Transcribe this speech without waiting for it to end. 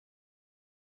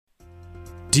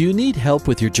Do you need help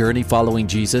with your journey following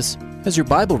Jesus? Has your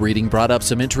Bible reading brought up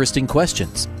some interesting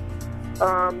questions?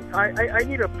 I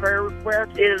need a prayer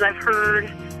request. I've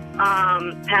heard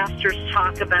pastors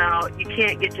talk about you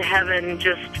can't get to heaven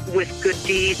just with good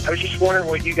deeds. I was just wondering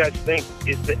what you guys think.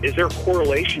 Is there a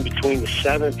correlation between the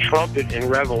seventh trumpet in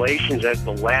Revelations as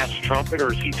the last trumpet,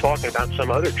 or is he talking about some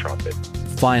other trumpet?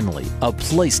 Finally, a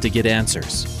place to get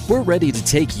answers. We're ready to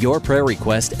take your prayer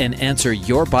request and answer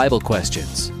your Bible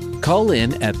questions. Call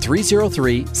in at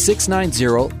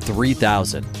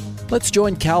 303-690-3000. Let's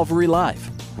join Calvary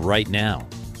Live right now.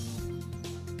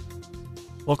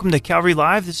 Welcome to Calvary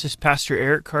Live. This is Pastor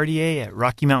Eric Cartier at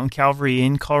Rocky Mountain Calvary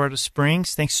in Colorado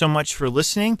Springs. Thanks so much for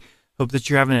listening. Hope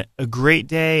that you're having a great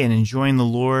day and enjoying the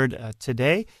Lord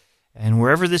today. And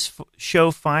wherever this show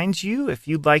finds you, if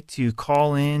you'd like to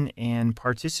call in and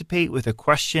participate with a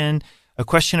question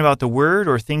about the Word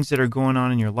or things that are going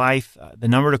on in your life, the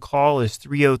number to call is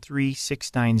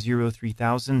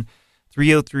 303-690-3000,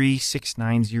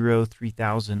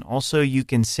 303-690-3000. Also, you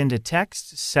can send a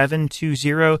text,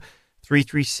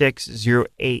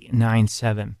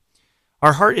 720-336-0897.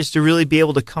 Our heart is to really be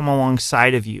able to come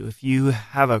alongside of you. If you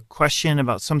have a question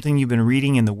about something you've been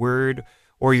reading in the Word,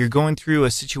 or you're going through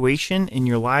a situation in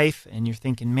your life and you're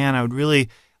thinking, man, I would really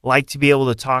like to be able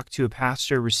to talk to a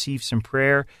pastor, receive some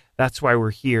prayer, that's why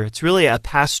we're here. It's really a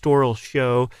pastoral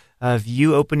show of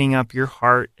you opening up your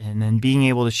heart and then being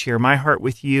able to share my heart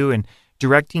with you and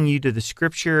directing you to the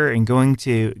Scripture and going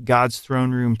to God's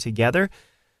throne room together.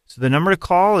 So the number to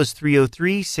call is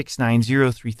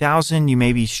 303-690-3000. You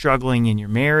may be struggling in your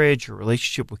marriage or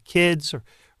relationship with kids, or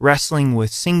wrestling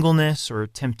with singleness or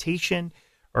temptation,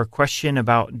 or a question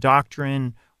about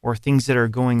doctrine or things that are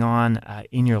going on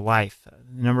in your life.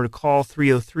 The number to call,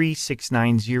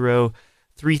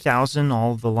 303-690-3000.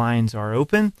 All of the lines are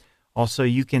open. Also,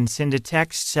 you can send a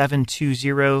text,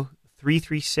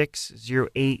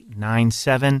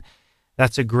 720-336-0897.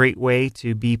 That's a great way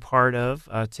to be part of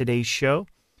today's show.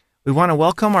 We want to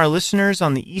welcome our listeners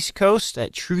on the East Coast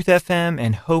at Truth FM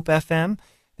and Hope FM.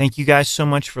 Thank you guys so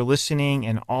much for listening,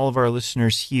 and all of our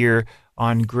listeners here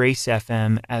on Grace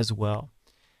FM as well.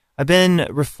 I've been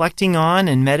reflecting on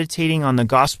and meditating on the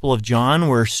Gospel of John.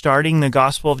 We're starting the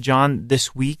Gospel of John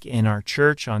this week in our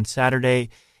church on Saturday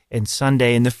and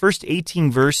Sunday, and the first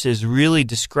 18 verses really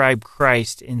describe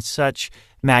Christ in such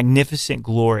magnificent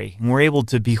glory, and we're able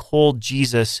to behold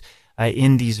Jesus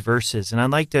in these verses. And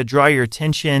I'd like to draw your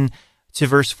attention to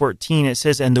verse 14. It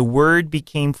says, "And the Word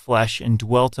became flesh and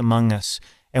dwelt among us,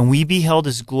 and we beheld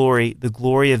His glory, the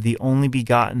glory of the only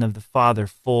begotten of the Father,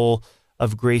 full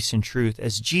of grace and truth."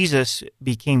 As Jesus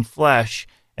became flesh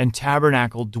and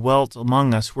tabernacled, dwelt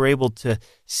among us, we're able to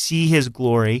see His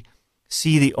glory,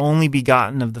 see the only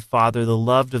begotten of the Father, the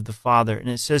loved of the Father. And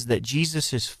it says that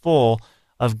Jesus is full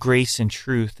of grace and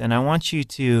truth. And I want you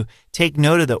to take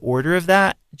note of the order of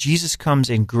that. Jesus comes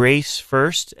in grace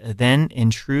first, then in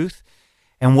truth.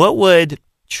 And what would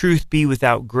truth be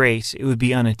without grace? It would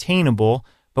be unattainable.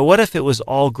 But what if it was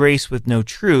all grace with no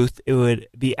truth? It would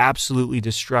be absolutely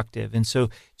destructive. And so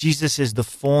Jesus is the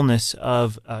fullness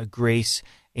of grace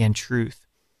and truth.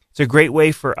 It's a great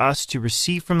way for us to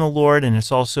receive from the Lord, and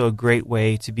it's also a great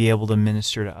way to be able to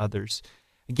minister to others.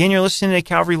 Again, you're listening to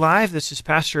Calvary Live. This is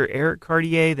Pastor Eric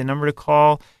Cartier. The number to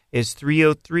call is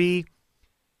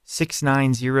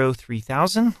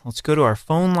 303-690-3000. Let's go to our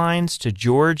phone lines to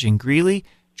George and Greeley.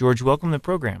 George, welcome to the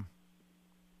program.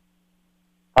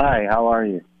 Hi, how are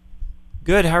you?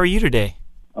 Good. How are you today?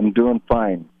 I'm doing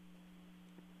fine.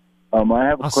 I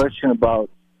have a question about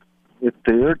if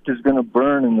the earth is going to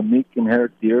burn and the meek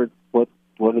inherit the earth, what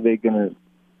are they going to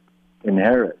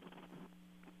inherit?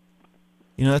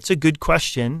 You know, that's a good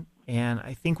question, and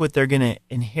I think what they're going to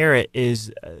inherit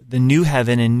is the new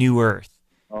heaven and new earth.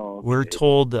 Oh, okay. We're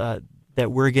told that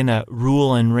we're going to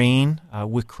rule and reign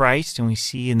with Christ, and we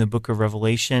see in the book of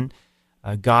Revelation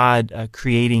God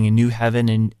creating a new heaven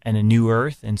and a new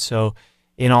earth. And so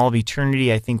in all of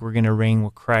eternity, I think we're going to reign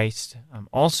with Christ.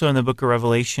 Also in the book of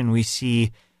Revelation, we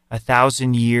see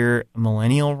 1,000-year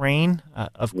millennial reign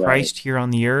of Christ here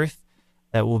on the earth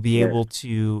that will be able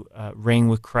to reign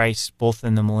with Christ both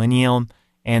in the millennium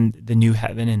and the new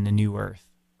heaven and the new earth.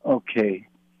 Okay.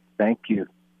 Thank you.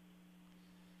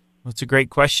 Well, it's a great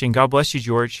question. God bless you,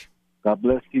 George. God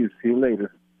bless you. See you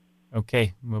later.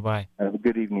 Okay. Bye-bye. Have a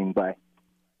good evening. Bye.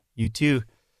 You too.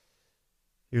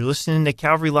 You're listening to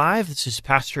Calvary Live. This is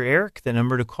Pastor Eric. The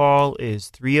number to call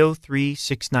is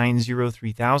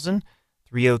 303-690-3000,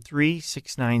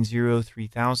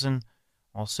 303-690-3000.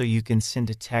 Also, you can send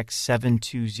a text,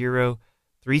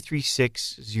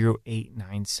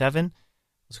 720-336-0897.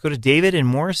 Let's go to David in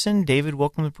Morrison. David,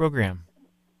 welcome to the program.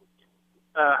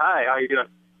 Hi, how are you doing?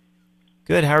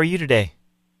 Good. How are you today?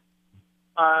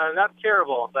 Not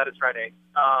terrible. Glad it's Friday.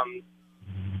 No,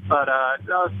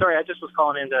 sorry, I just was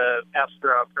calling in to ask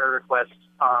for a prayer request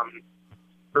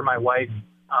for my wife.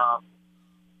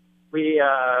 We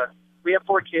have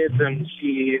 4 kids, and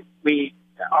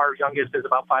our youngest is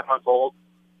about 5 months old.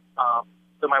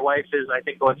 So my wife is, I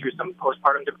think, going through some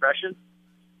postpartum depression.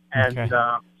 And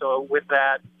so with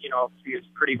that, she's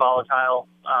pretty volatile,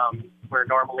 where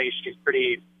normally she's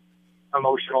pretty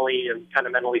emotionally and kind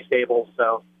of mentally stable.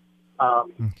 So,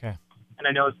 and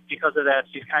I know because of that,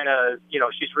 she's kind of,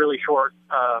 she's really short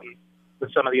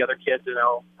with some of the other kids,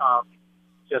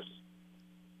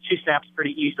 she snaps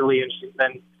pretty easily, and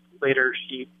then later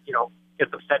she,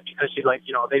 gets upset because she's like,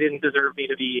 they didn't deserve me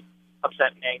to be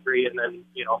upset and angry, and then,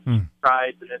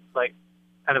 cries, and it's like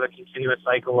kind of a continuous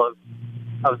cycle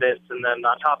of this. And then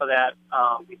on top of that,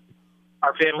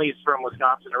 our family's from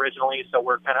Wisconsin originally, so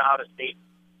we're kind of out of state.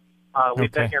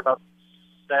 We've been here about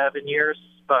 7 years,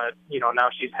 but, now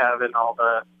she's having all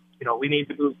the, we need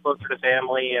to move closer to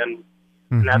family and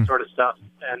that sort of stuff.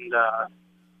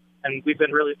 And we've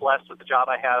been really blessed with the job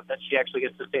I have that she actually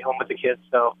gets to stay home with the kids.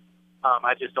 So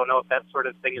I just don't know if that sort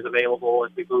of thing is available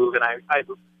as we move. And I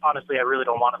honestly, I really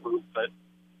don't want to move. But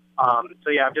so,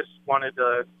 yeah, I just wanted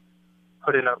to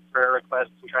put in a prayer request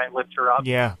and try and lift her up.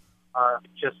 Yeah.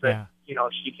 Just that,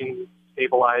 she can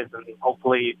stabilize, and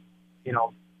hopefully,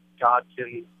 God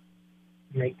can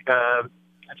make a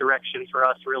direction for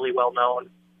us really well known.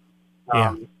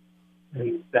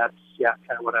 And that's,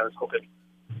 kind of what I was hoping.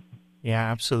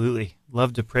 Yeah, absolutely.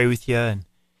 Love to pray with you and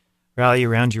rally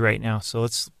around you right now. So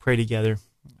let's pray together.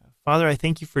 Father, I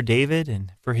thank you for David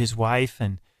and for his wife.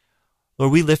 And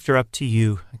Lord, we lift her up to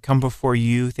you. I come before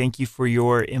you. Thank you for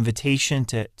your invitation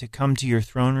to come to your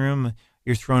throne room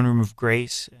of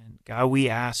grace. And God, we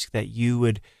ask that you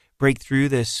would break through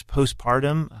this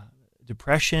postpartum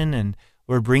depression, and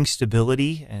Lord, bring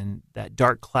stability, and that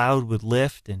dark cloud would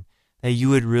lift, and that you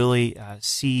would really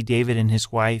see David and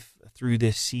his wife through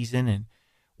this season. And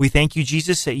we thank you,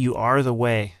 Jesus, that you are the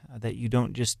way, that you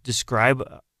don't just describe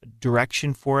a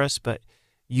direction for us, but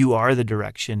you are the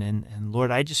direction. And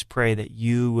Lord, I just pray that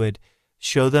you would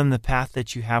show them the path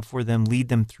that you have for them, lead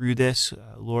them through this.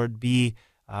 Lord, be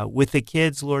with the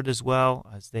kids, Lord, as well,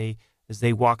 as they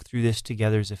walk through this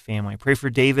together as a family. I pray for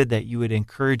David that you would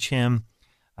encourage him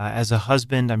as a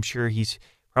husband. I'm sure he's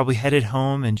probably headed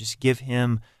home, and just give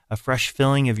him a fresh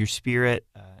filling of your Spirit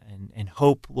and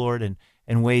hope, Lord,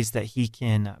 and ways that he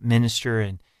can minister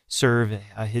and serve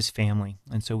his family.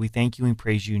 And so we thank you and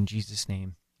praise you in Jesus'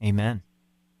 name. Amen.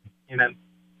 Amen.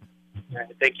 All right,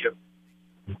 thank you.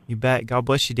 You bet. God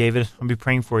bless you, David. I'll be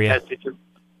praying for you. Yes, you too.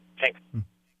 Thanks.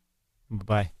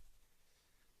 Bye-bye.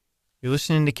 You're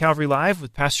listening to Calvary Live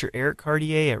with Pastor Eric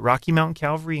Cartier at Rocky Mountain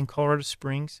Calvary in Colorado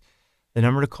Springs. The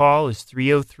number to call is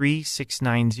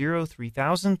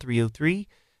 303-690-3000,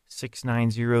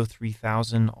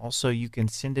 303-690-3000. Also, you can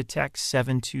send a text,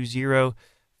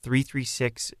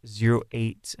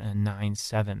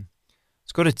 720-336-0897.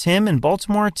 Let's go to Tim in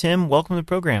Baltimore. Tim, welcome to the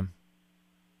program.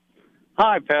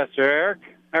 Hi, Pastor Eric.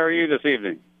 How are you this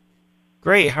evening?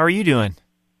 Great. How are you doing?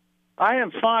 I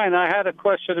am fine. I had a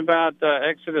question about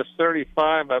Exodus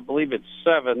 35, I believe it's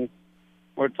 7,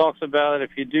 where it talks about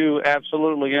if you do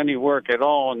absolutely any work at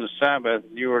all on the Sabbath,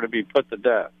 you are to be put to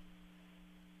death.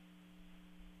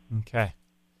 Okay.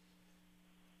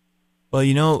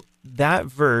 Well, that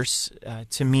verse,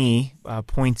 to me,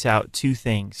 points out two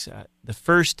things. The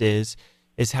first is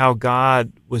how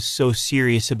God was so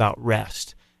serious about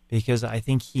rest, because I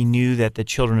think he knew that the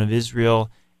children of Israel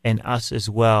and us as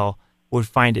well would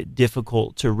find it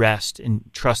difficult to rest and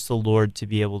trust the Lord to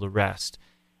be able to rest.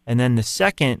 And then the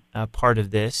second part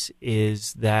of this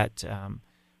is that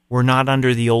we're not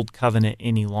under the old covenant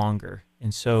any longer.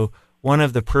 And so one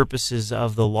of the purposes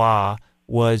of the law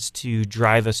was to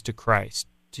drive us to Christ,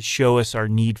 to show us our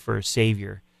need for a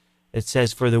Savior. It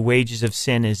says, for the wages of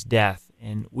sin is death.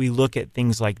 And we look at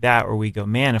things like that where we go,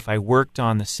 man, if I worked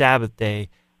on the Sabbath day,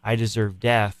 I deserve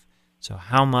death. So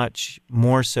how much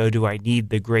more so do I need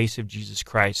the grace of Jesus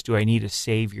Christ? Do I need a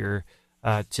Savior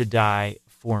to die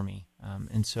for me?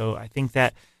 And so I think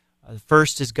that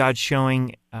first is God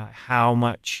showing how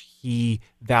much he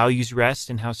values rest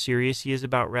and how serious he is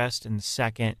about rest. And the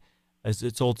second is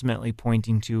it's ultimately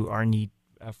pointing to our need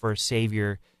for a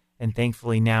Savior. And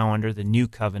thankfully now under the new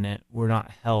covenant, we're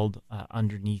not held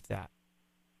underneath that.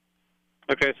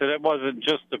 Okay, so that wasn't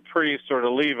just the priests or the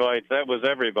Levites, that was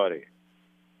everybody.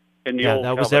 In the old that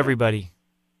covenant. Was everybody.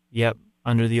 Yep,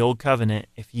 under the old covenant,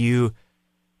 if you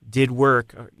did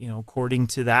work, according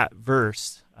to that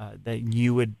verse, that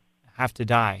you would have to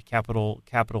die, capital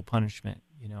punishment,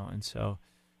 and so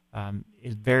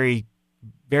it's very,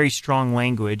 very strong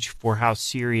language for how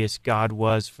serious God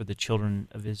was for the children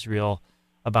of Israel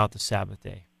about the Sabbath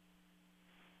day.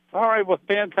 All right, well,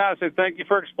 fantastic. Thank you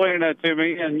for explaining that to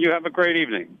me, and you have a great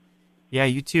evening. Yeah,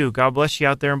 you too. God bless you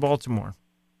out there in Baltimore.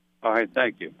 All right,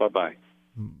 thank you. Bye-bye.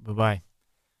 Bye-bye.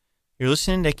 You're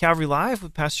listening to Calvary Live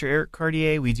with Pastor Eric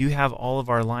Cartier. We do have all of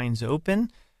our lines open.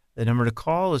 The number to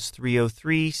call is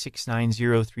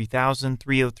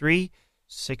 303-690-3000,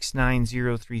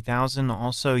 303-690-3000.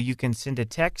 Also, you can send a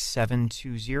text,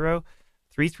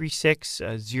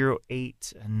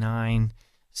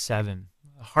 720-336-0897.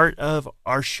 The heart of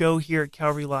our show here at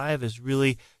Calvary Live is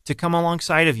really to come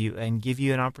alongside of you and give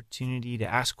you an opportunity to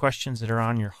ask questions that are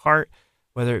on your heart,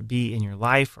 whether it be in your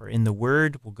life or in the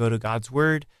Word. We'll go to God's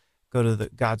Word, go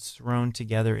to God's throne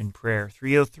together in prayer.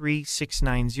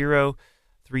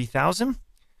 303-690-3000.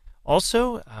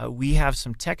 Also, we have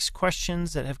some text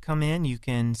questions that have come in. You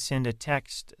can send a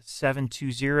text,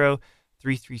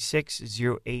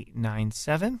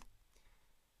 720-336-0897.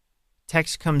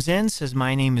 Text comes in, says,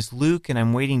 my name is Luke, and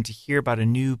I'm waiting to hear about a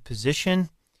new position.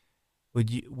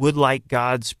 Would like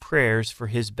God's prayers for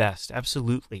his best.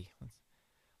 Absolutely.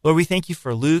 Lord, we thank you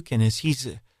for Luke, and as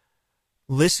he's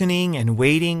listening and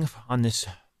waiting on this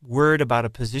word about a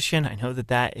position, I know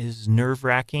that is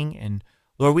nerve-wracking, and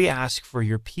Lord, we ask for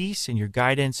your peace and your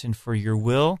guidance and for your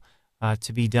will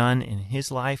to be done in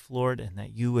his life, Lord, and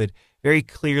that you would very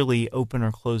clearly open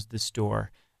or close this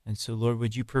door. And so, Lord,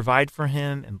 would you provide for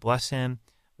him and bless him?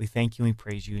 We thank you and we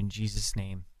praise you in Jesus'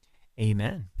 name.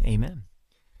 Amen. Amen.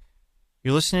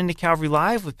 You're listening to Calvary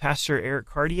Live with Pastor Eric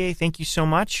Cartier. Thank you so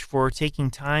much for taking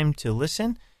time to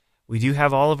listen. We do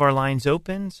have all of our lines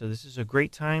open, so this is a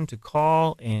great time to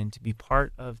call and to be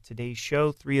part of today's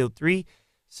show,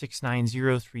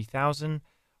 303-690-3000.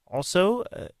 Also,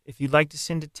 if you'd like to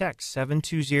send a text,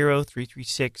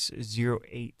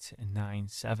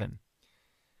 720-336-0897.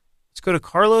 Let's go to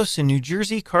Carlos in New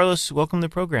Jersey. Carlos, welcome to the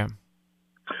program.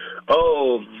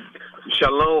 Oh,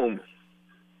 shalom.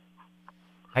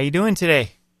 How you doing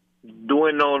today?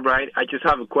 Doing all right. I just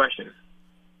have a question.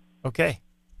 Okay.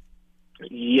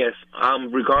 Yes,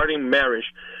 regarding marriage,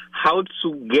 how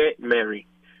to get married?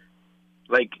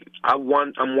 Like,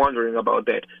 I'm wondering about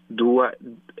that.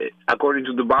 According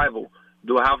to the Bible,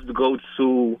 do I have to go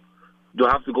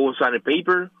sign a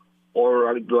paper,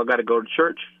 or do I got to go to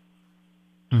church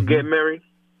to get married?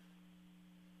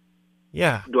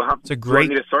 Yeah, do I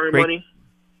need a ceremony?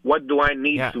 What do I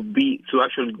need to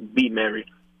actually be married?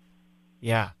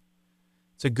 Yeah,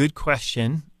 it's a good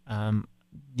question.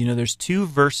 There's two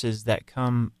verses that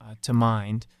come to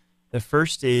mind. The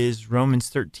first is Romans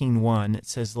 13:1. It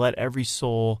says, "Let every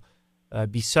soul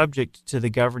be subject to the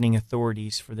governing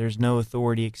authorities, for there's no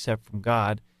authority except from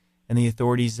God, and the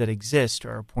authorities that exist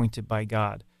are appointed by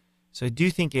God." So I do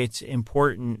think it's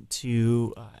important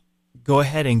to go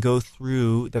ahead and go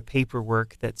through the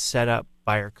paperwork that's set up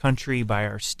by our country, by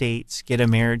our states, get a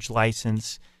marriage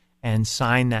license, and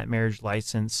sign that marriage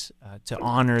license to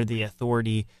honor the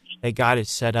authority that God has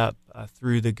set up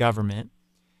through the government.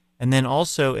 And then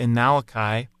also in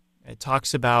Malachi, it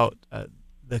talks about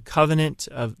the covenant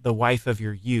of the wife of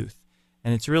your youth.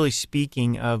 And it's really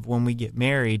speaking of when we get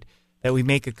married, that we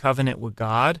make a covenant with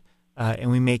God and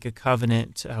we make a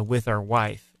covenant with our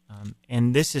wife.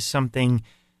 And this is something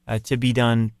to be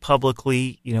done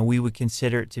publicly. We would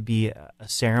consider it to be a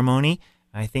ceremony.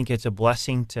 I think it's a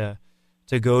blessing to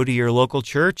go to your local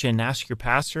church and ask your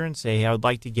pastor and say, I would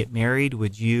like to get married.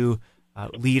 Would you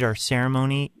lead our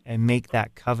ceremony and make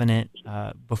that covenant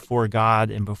before God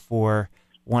and before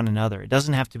one another? It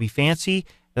doesn't have to be fancy.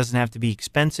 It doesn't have to be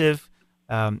expensive.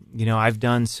 I've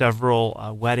done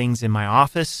several weddings in my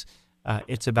office.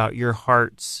 It's about your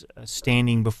hearts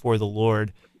standing before the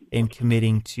Lord and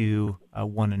committing to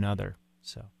one another.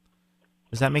 So,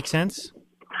 does that make sense?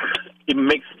 It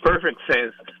makes perfect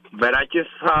sense. But I just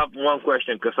have one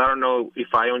question, because I don't know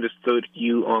if I understood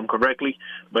you correctly.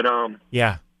 But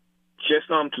yeah, just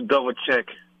to double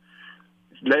check.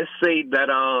 Let's say that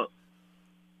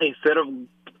instead of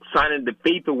signing the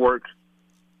paperwork,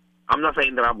 I'm not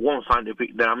saying that I won't sign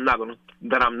that I'm not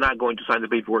going to sign the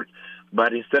paperwork.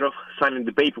 But instead of signing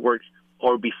the paperwork,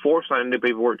 or before signing the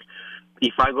paperwork,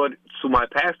 if I go to my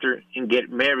pastor and get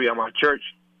married at my church,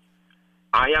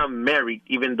 I am married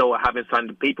even though I haven't signed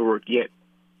the paperwork yet.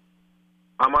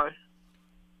 Am I?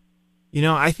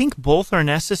 I think both are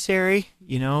necessary.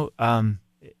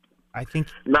 I think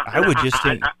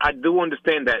I do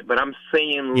understand that, but I'm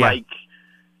saying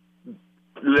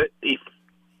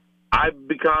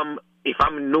if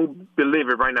I'm a new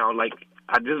believer right now, like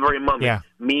At this very moment,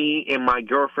 me and my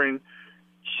girlfriend,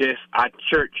 just at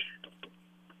church,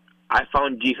 I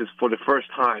found Jesus for the first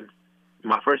time.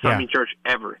 My first time in church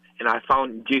ever. And I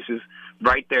found Jesus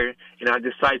right there, and I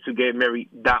decided to get married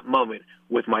that moment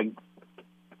with my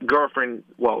girlfriend,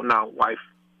 well, now wife.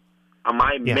 I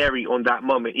might marry on that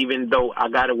moment, even though I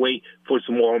got to wait for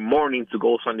tomorrow morning to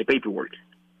go sign the paperwork.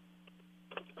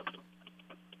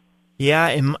 Yeah,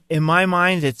 in my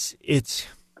mind, it's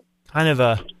kind of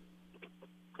a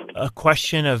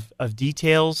question of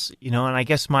details, and I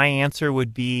guess my answer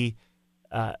would be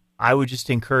I would just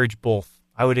encourage both.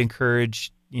 I would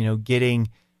encourage, getting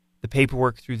the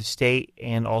paperwork through the state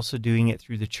and also doing it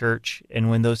through the church. And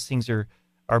when those things are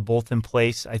both in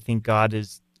place, I think God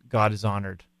is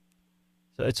honored.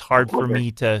 So it's hard for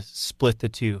me to split the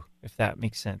two, if that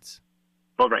makes sense.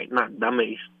 All right, that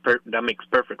makes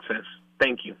perfect sense.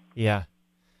 Thank you. Yeah.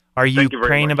 Are you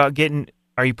praying about getting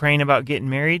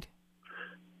married?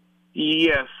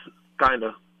 Yes, kind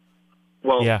of.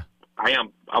 Well, yeah. I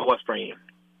am. I was praying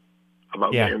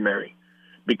about getting married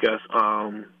because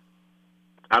I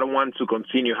don't want to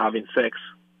continue having sex.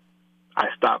 I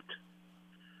stopped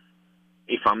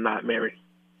if I'm not married.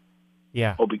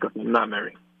 Yeah. Or because I'm not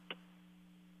married.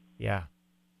 Yeah.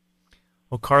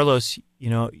 Well, Carlos,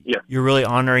 you're really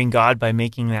honoring God by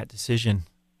making that decision,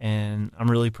 and I'm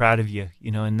really proud of you.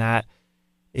 And that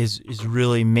is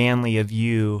really manly of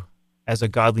you as a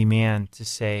godly man to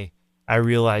say, I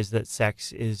realize that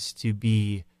sex is to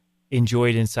be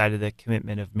enjoyed inside of the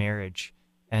commitment of marriage.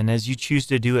 And as you choose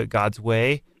to do it God's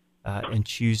way and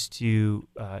choose to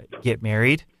get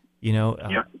married,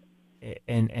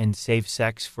 and save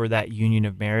sex for that union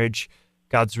of marriage,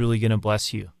 God's really going to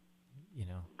bless you.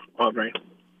 All right.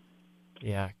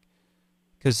 Yeah.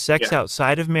 Because sex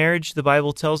outside of marriage, the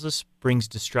Bible tells us, brings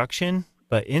destruction,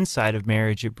 but inside of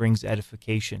marriage, it brings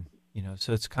edification.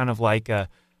 So it's kind of like a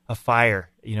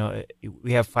fire.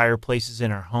 We have fireplaces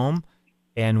in our home,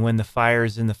 and when the fire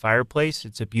is in the fireplace,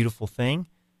 it's a beautiful thing.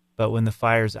 But when the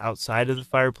fire is outside of the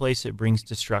fireplace, it brings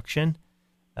destruction.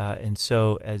 And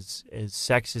so as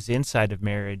sex is inside of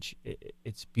marriage,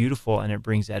 it's beautiful and it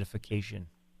brings edification.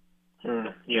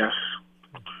 Yes.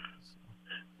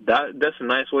 That's a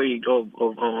nice way of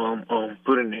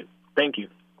putting it. Thank you.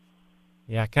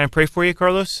 Yeah. Can I pray for you,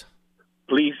 Carlos?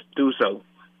 Please do so.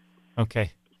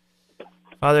 Okay.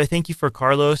 Father, I thank you for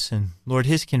Carlos and, Lord,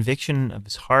 his conviction of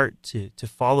his heart to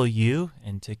follow you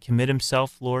and to commit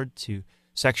himself, Lord, to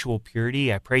sexual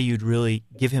purity. I pray you'd really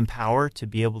give him power to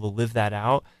be able to live that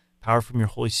out, power from your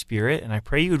Holy Spirit. And I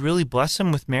pray you would really bless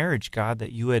him with marriage, God,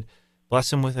 that you would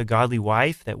bless him with a godly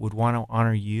wife that would want to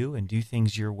honor you and do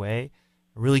things your way.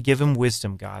 Really give him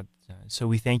wisdom, God. So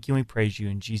we thank you and we praise you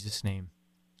in Jesus' name.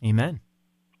 Amen.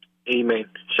 Amen.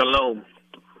 Shalom.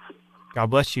 God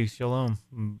bless you. Shalom.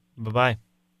 Bye-bye.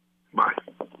 Bye.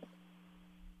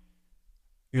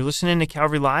 You're listening to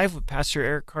Calvary Live with Pastor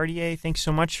Eric Cartier. Thanks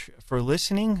so much for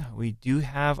listening. We do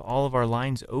have all of our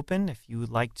lines open. If you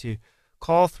would like to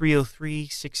call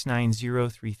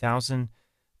 303-690-3000,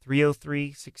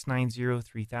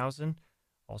 303-690-3000.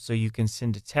 Also, you can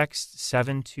send a text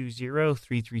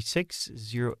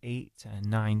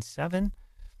 720-336-0897.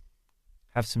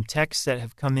 Have some texts that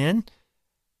have come in.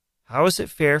 How is it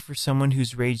fair for someone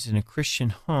who's raised in a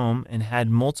Christian home and had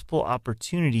multiple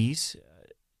opportunities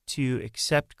to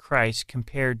accept Christ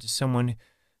compared to someone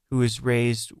who is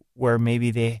raised where maybe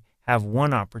they have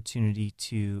one opportunity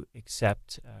to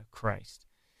accept Christ?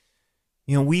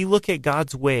 We look at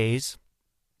God's ways,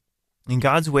 and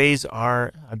God's ways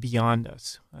are beyond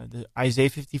us. Isaiah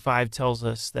 55 tells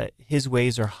us that his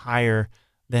ways are higher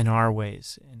than our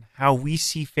ways. And how we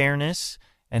see fairness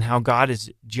and how God is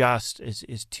just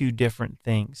is two different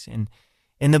things. And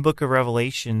in the book of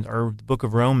Revelation, or the book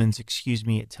of Romans,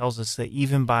 it tells us that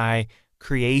even by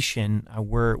creation,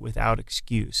 we're without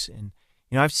excuse. And,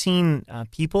 I've seen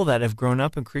people that have grown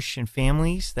up in Christian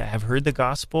families that have heard the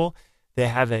gospel, that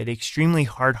have an extremely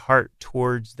hard heart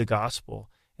towards the gospel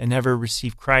and never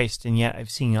received Christ. And yet I've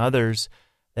seen others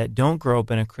that don't grow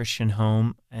up in a Christian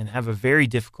home and have a very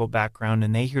difficult background,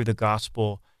 and they hear the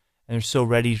gospel and they're so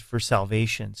ready for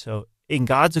salvation. So in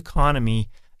God's economy,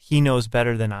 he knows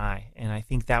better than I. And I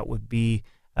think that would be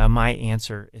my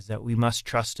answer, is that we must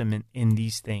trust him in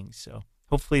these things. So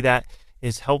hopefully that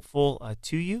is helpful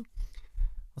to you.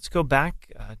 Let's go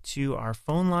back to our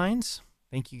phone lines.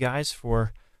 Thank you guys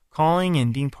for calling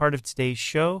and being part of today's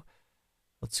show.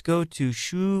 Let's go to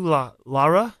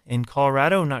Lara in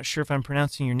Colorado. I'm not sure if I'm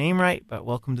pronouncing your name right, but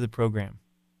welcome to the program.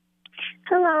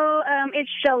 Hello, it's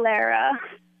Shalera.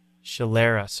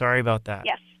 Shalera, sorry about that.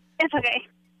 Yes, it's okay.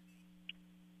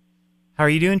 How are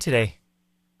you doing today?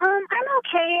 I'm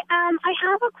Okay, I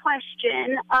have a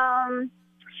question.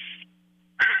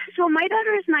 So my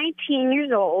daughter is 19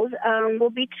 years old, will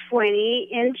be 20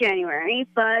 in January,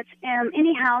 but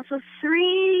anyhow, so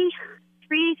three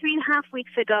and a half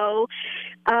weeks ago,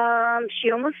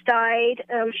 she almost died.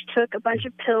 She took a bunch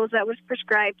of pills that was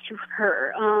prescribed to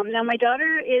her. Now my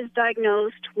daughter is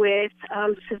diagnosed with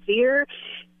severe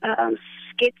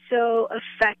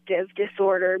schizoaffective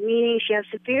disorder, meaning she has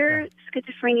severe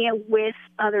schizophrenia with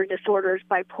other disorders,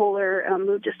 bipolar,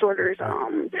 mood disorders,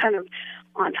 kind of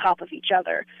on top of each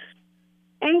other.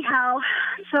 Anyhow,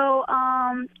 so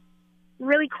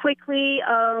really quickly,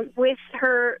 with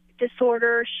her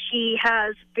disorder, she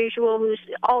has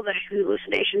all the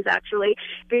hallucinations actually,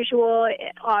 visual,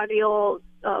 audio,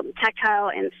 tactile,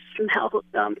 and smell,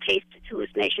 taste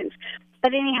hallucinations.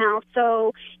 But anyhow,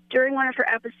 so during one of her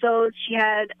episodes, she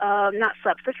had not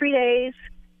slept for 3 days.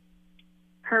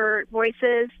 Her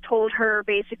voices told her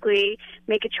basically,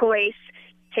 make a choice,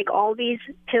 take all these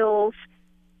pills,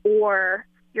 or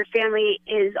your family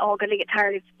is all going to get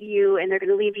tired of you and they're going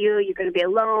to leave you. You're going to be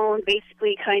alone,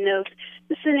 basically kind of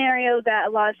the scenario that a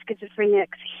lot of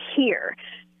schizophrenics hear.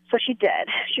 So she did.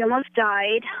 She almost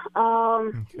died.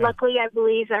 Luckily, I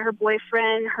believe that her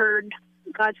boyfriend heard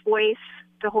God's voice,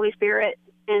 the Holy Spirit,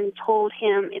 and told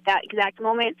him at that exact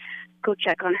moment, go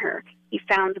check on her. He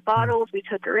found the bottles. We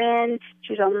took her in.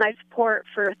 She was on life support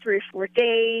for 3 or 4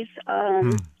 days.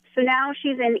 So now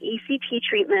she's in ECT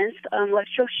treatments,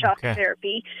 electroshock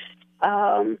therapy.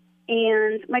 And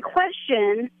my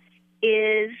question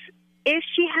is, if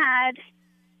she had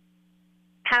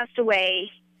passed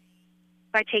away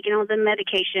by taking all the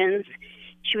medications,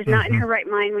 she was not in her right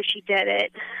mind when she did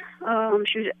it.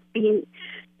 She was being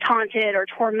taunted or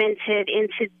tormented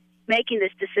into making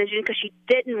this decision because she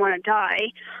didn't want to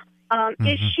die.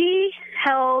 Is she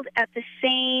held at the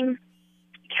same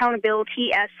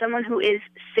accountability as someone who is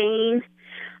sane?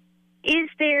 Is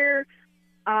there,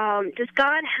 does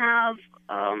God have,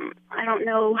 I don't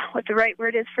know what the right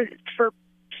word is for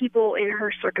people in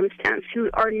her circumstance who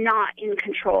are not in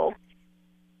control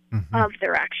of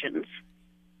their actions?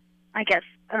 I guess,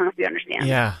 I don't know if you understand.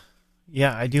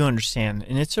 Yeah, I do understand.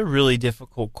 And it's a really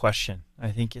difficult question.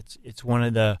 I think it's one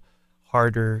of the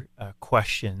harder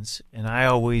questions. And I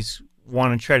always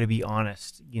want to try to be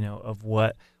honest, of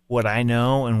what I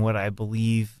know and what I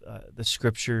believe the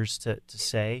scriptures to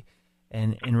say.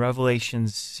 And in Revelation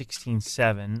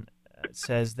 16:7, it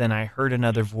says, "Then I heard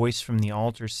another voice from the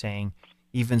altar saying,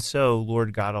 'Even so,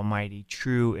 Lord God Almighty,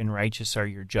 true and righteous are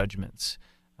your judgments.'"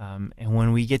 And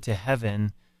when we get to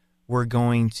heaven, we're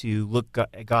going to look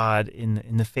at God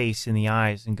in the face, in the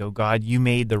eyes, and go, "God, you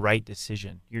made the right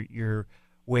decision. Your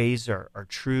ways are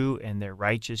true and they're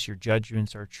righteous. Your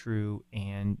judgments are true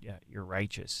and you're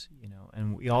righteous."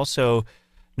 And we also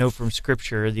know from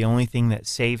Scripture the only thing that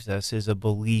saves us is a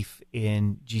belief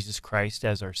in Jesus Christ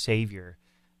as our Savior.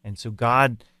 And so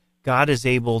God is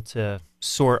able to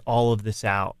sort all of this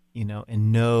out,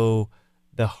 and know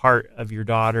the heart of your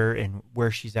daughter and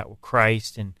where she's at with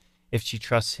Christ and if she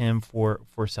trusts Him for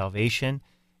salvation.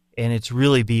 And it's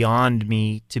really beyond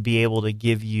me to be able to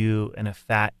give you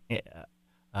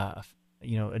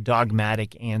a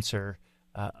dogmatic answer,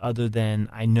 other than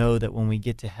I know that when we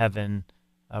get to heaven,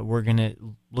 we're going to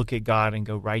look at God and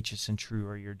go, "Righteous and true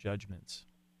are your judgments."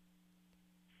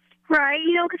 Right,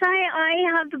 because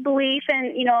I have the belief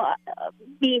and,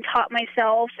 being taught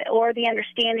myself, or the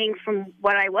understanding from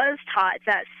what I was taught,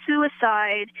 that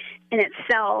suicide in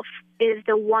itself is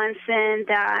the one sin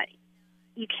that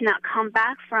you cannot come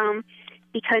back from,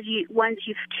 because once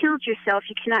you've killed yourself,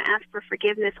 you cannot ask for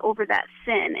forgiveness over that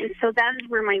sin. And so that is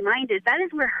where my mind is. That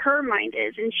is where her mind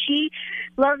is. And she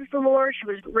loves the Lord. She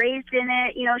was raised in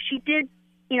it. She did,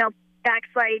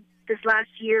 backslide this last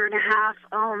year and a half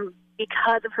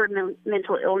because of her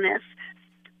mental illness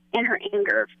and her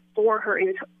anger for her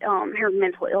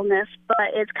mental illness.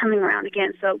 But it's coming around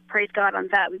again. So praise God on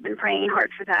that. We've been praying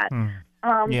hard for that.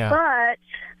 But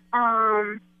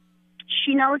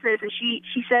she knows this, and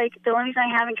she said, the only reason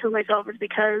I haven't killed myself is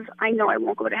because I know I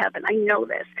won't go to heaven. I know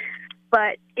this.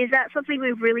 But is that something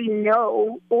we really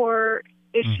know, or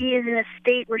if she is in a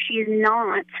state where she is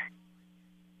not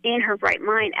in her right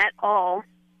mind at all,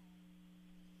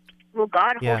 will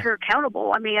God hold her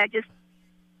accountable? I mean, I just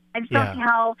don't see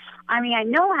how. I mean, I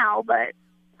know how, but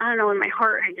I don't know, in my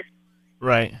heart, I just...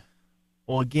 Right.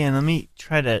 Well, again, let me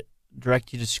try to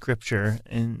direct you to Scripture.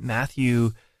 In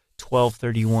Matthew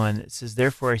 12:31, it says,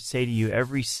 "Therefore I say to you,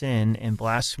 every sin and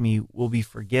blasphemy will be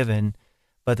forgiven,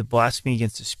 but the blasphemy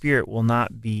against the Spirit will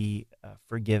not be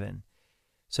forgiven."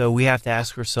 So we have to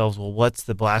ask ourselves, well, what's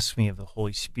the blasphemy of the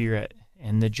Holy Spirit?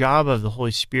 And the job of the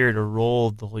Holy Spirit, or role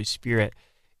of the Holy Spirit,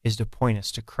 is to point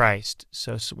us to Christ.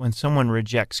 So when someone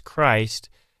rejects Christ,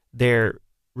 they're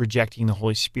rejecting the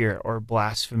Holy Spirit or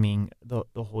blaspheming the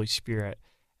Holy Spirit.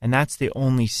 And that's the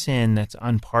only sin that's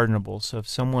unpardonable. So if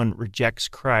someone rejects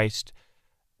Christ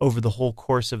over the whole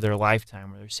course of their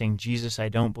lifetime, where they're saying, Jesus, I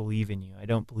don't believe in you. I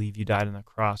don't believe you died on the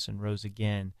cross and rose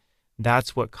again.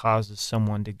 That's what causes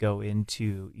someone to go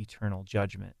into eternal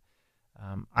judgment.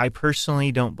 I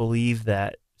personally don't believe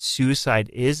that suicide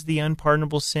is the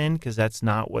unpardonable sin, because that's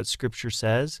not what Scripture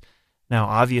says. Now,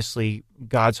 obviously,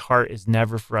 God's heart is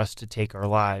never for us to take our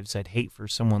lives. I'd hate for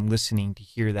someone listening to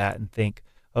hear that and think,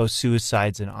 oh,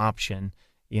 suicide's an option.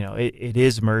 You know, it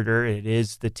is murder. It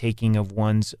is the taking of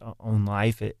one's own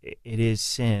life. It is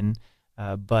sin.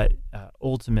 But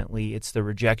ultimately, it's the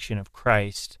rejection of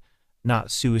Christ,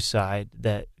 not suicide,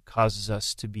 that causes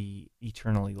us to be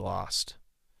eternally lost.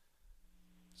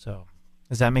 So,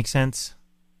 does that make sense?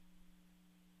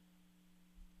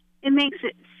 It makes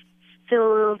it feel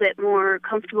a little bit more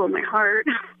comfortable in my heart.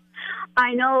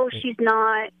 I know she's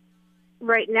not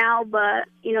right now, but,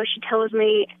 you know, she tells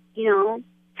me, you know,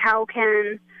 how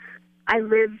can I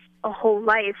live a whole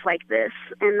life like this?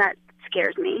 And that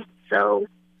scares me. So,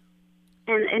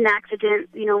 and an accident,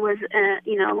 you know, was,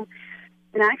 an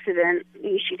accident.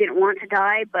 She didn't want to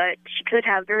die, but she could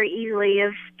have very easily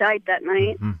have died that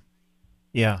night. Mm-hmm.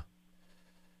 Yeah.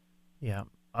 Yeah.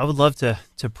 I would love to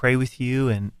pray with you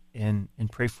and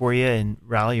pray for you and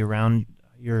rally around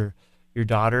your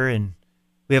daughter. And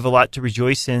we have a lot to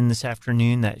rejoice in this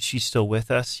afternoon that she's still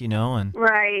with us, you know, and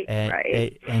right.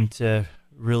 And to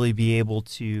really be able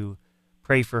to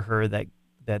pray for her that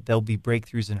there'll be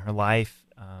breakthroughs in her life,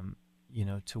 you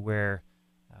know, to where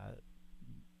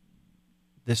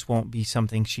this won't be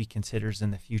something she considers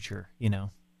in the future, you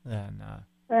know. And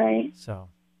right. So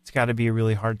it's got to be a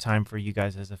really hard time for you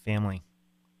guys as a family.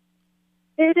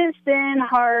 It has been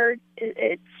hard.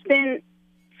 It's been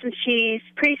since she's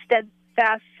pretty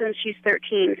steadfast since she's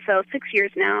 13, so 6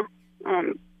 years now.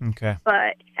 Okay.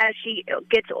 But as she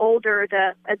gets older,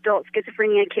 the adult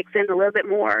schizophrenia kicks in a little bit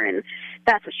more, and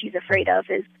that's what she's afraid of,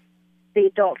 is the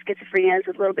adult schizophrenia is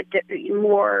a little bit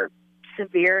more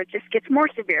severe. It just gets more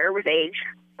severe with age.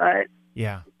 But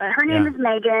yeah. Her name is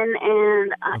Megan,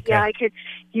 and okay. I could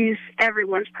use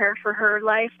everyone's prayer for her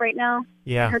life right now.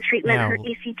 Yeah. Her treatment, her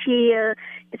ECT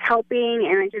is helping,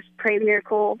 and I just pray a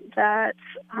miracle that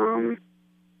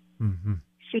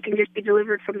she can just be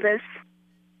delivered from this.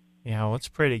 Yeah, let's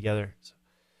pray together.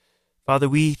 Father,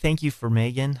 we thank you for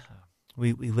Megan.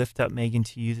 We lift up Megan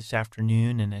to you this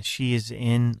afternoon, and as she is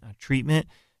in treatment,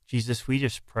 Jesus, we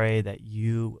just pray that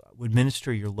you would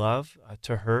minister your love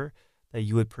to her, that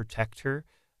you would protect her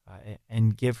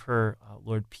and give her,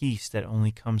 Lord, peace that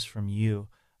only comes from you.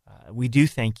 We do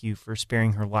thank you for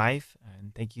sparing her life,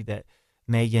 and thank you that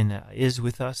Megan is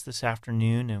with us this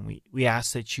afternoon, and we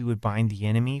ask that you would bind the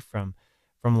enemy from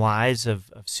lies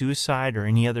of suicide or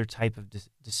any other type of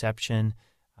deception,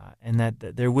 and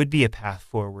that there would be a path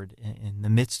forward in the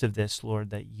midst of this,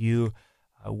 Lord, that you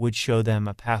would show them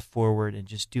a path forward and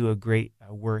just do a great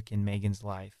work in Megan's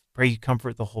life. Pray you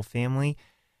comfort the whole family.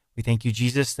 We thank you,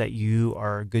 Jesus, that you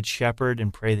are a good shepherd,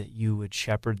 and pray that you would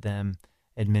shepherd them,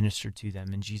 administer to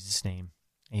them. In Jesus' name,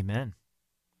 amen.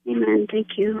 Amen.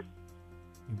 Thank you.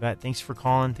 You bet. Thanks for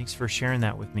calling. Thanks for sharing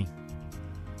that with me.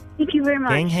 Thank you very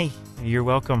much. Gang, hey, you're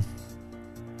welcome.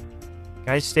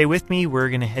 Guys, stay with me. We're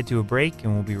going to head to a break,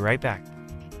 and we'll be right back.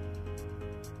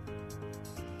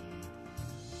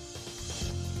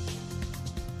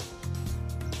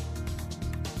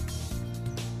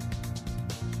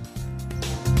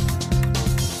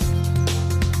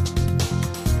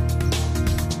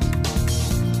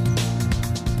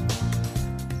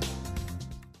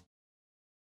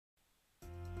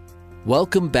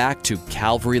 Welcome back to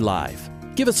Calvary Live.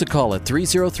 Give us a call at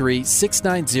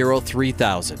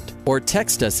 303-690-3000 or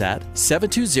text us at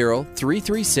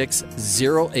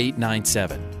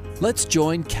 720-336-0897. Let's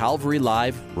join Calvary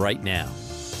Live right now.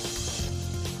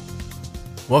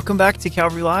 Welcome back to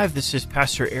Calvary Live. This is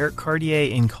Pastor Eric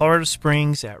Cartier in Colorado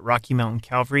Springs at Rocky Mountain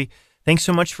Calvary. Thanks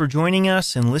so much for joining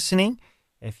us and listening.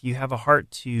 If you have a heart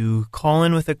to call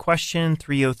in with a question,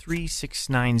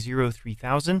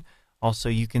 303-690-3000. Also,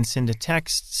 you can send a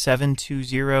text,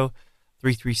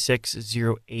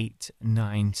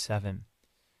 720-336-0897.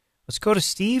 Let's go to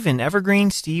Steve in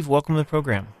Evergreen. Steve, welcome to the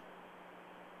program.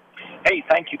 Hey,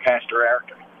 thank you, Pastor Eric.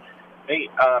 Hey,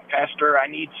 Pastor, I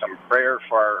need some prayer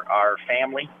for our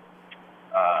family.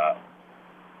 I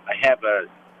have a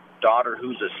daughter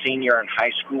who's a senior in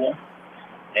high school,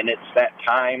 and it's that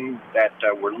time that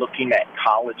we're looking at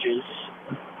colleges.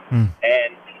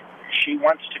 And she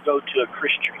wants to go to a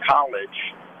Christian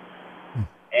college,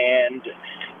 and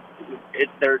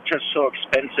they're just so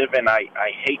expensive, and I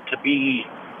hate to be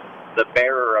the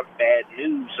bearer of bad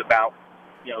news about,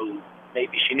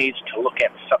 maybe she needs to look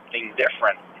at something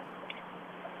different,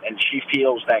 and she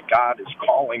feels that God is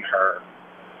calling her.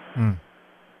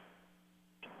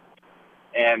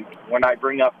 And when I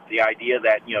bring up the idea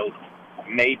that,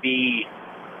 maybe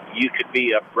you could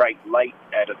be a bright light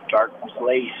at a dark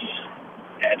place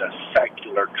at a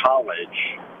secular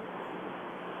college,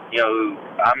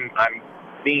 I'm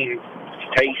being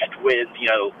faced with,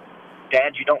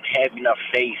 Dad, you don't have enough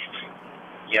faith.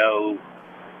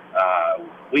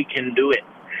 We can do it.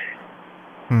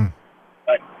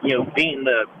 But, being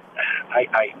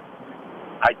I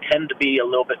tend to be a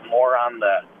little bit more on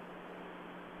the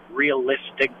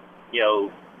realistic,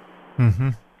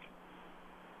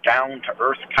 down to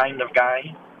earth kind of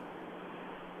guy.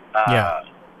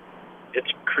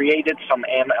 It's created some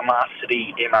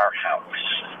animosity in our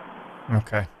house.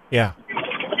 Okay. Yeah.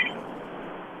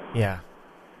 Yeah.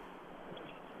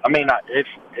 I mean,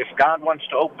 if God wants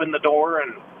to open the door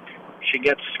and she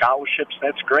gets scholarships,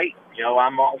 that's great.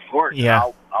 I'm all for it.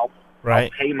 Yeah. I'll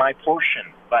pay my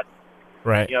portion. But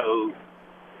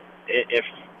if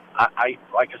I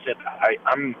like I said,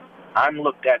 I'm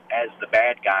looked at as the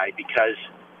bad guy because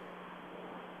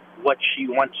what she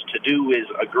wants to do is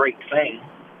a great thing.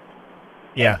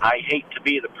 Yeah. And I hate to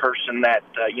be the person that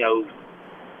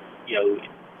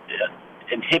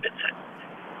inhibits it.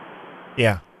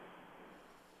 Yeah.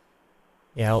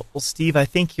 Yeah. Well, Steve, I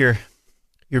think you're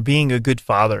being a good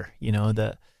father.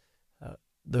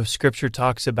 The scripture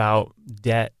talks about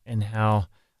debt and how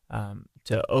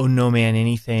to owe no man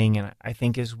anything. And I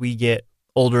think as we get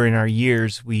older in our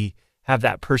years, we have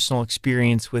that personal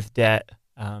experience with debt.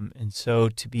 And so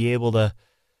to be able to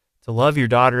love your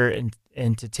daughter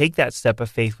and to take that step of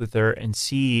faith with her and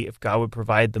see if God would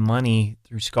provide the money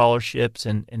through scholarships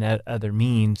and other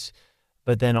means,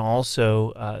 but then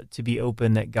also to be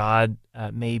open that God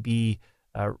may be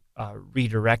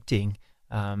redirecting.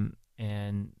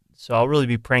 And so I'll really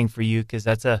be praying for you because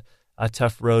that's a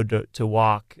tough road to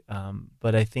walk.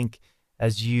 But I think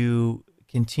as you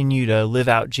continue to live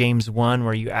out James 1,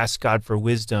 where you ask God for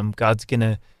wisdom, God's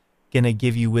gonna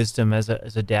give you wisdom as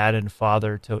a dad and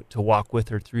father to walk with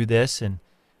her through this. And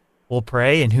we'll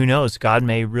pray, and who knows, God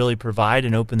may really provide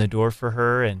and open the door for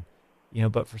her. And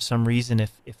but for some reason,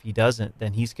 if he doesn't,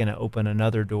 then he's going to open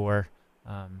another door.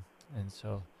 And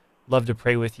so love to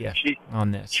pray with you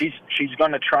on this. She's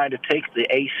going to try to take the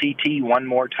ACT one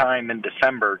more time in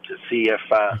December to see if.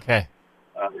 Okay.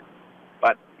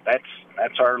 But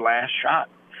that's our last shot.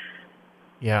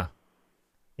 Yeah.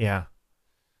 Yeah.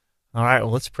 All right.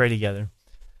 Well, let's pray together.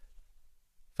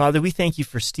 Father, we thank you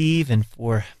for Steve and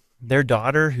for their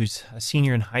daughter, who's a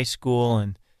senior in high school.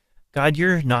 And God,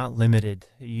 you're not limited.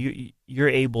 You're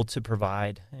able to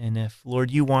provide. And if,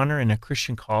 Lord, you want her in a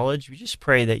Christian college, we just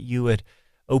pray that you would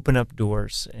open up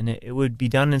doors, and it would be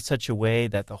done in such a way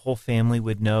that the whole family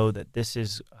would know that this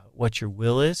is what your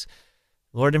will is.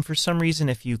 Lord, and for some reason,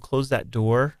 if you close that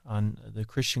door on the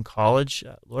Christian college,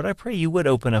 Lord, I pray you would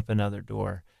open up another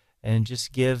door and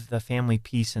just give the family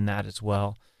peace in that as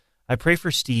well. I pray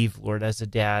for Steve, Lord, as a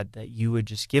dad, that you would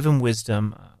just give him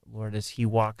wisdom, Lord, as he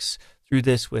walks through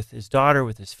this with his daughter,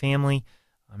 with his family,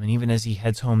 and even as he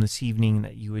heads home this evening,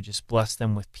 that you would just bless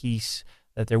them with peace,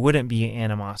 that there wouldn't be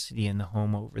animosity in the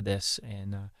home over this.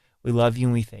 And we love you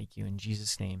and we thank you. In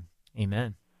Jesus' name,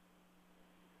 amen.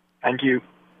 Thank you.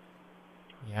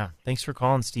 Yeah, thanks for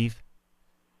calling, Steve.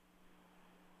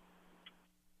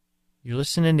 You're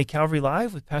listening to Calvary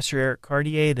Live with Pastor Eric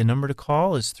Cartier. The number to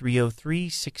call is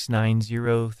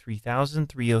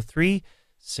 303-690-3000,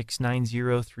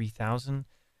 303-690-3000.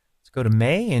 Let's go to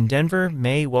May in Denver.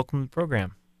 May, welcome to the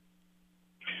program.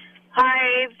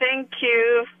 Hi, thank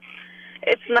you.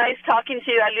 It's nice talking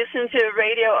to you. I listen to the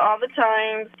radio all the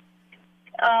time.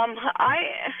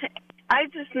 I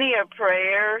just need a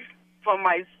prayer for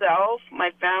myself, my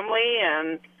family,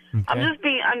 and I'm just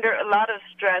being under a lot of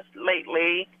stress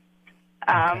lately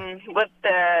with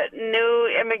the new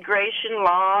immigration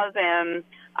laws. And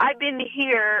I've been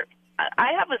here.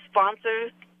 I have a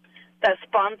sponsor that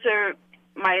sponsor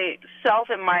myself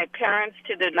and my parents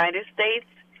to the United States.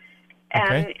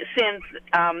 And since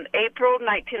April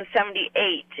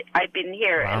 1978, I've been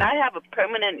here. Wow. And I have a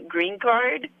permanent green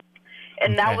card.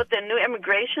 And now with the new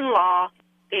immigration law,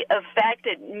 it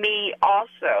affected me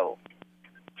also.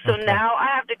 So now I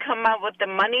have to come up with the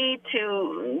money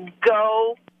to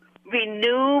go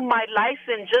renew my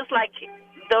license, just like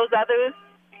those other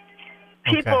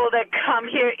people that come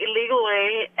here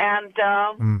illegally. And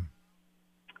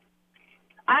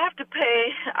I have to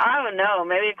pay, I don't know,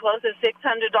 maybe close to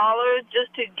 $600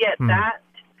 just to get that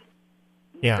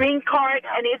green card,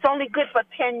 and it's only good for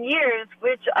 10 years,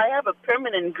 which I have a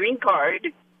permanent green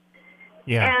card.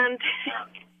 Yeah. And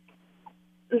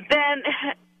then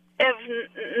if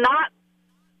not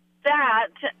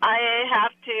that, I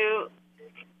have to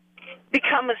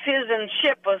become a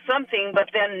citizenship or something, but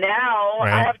then now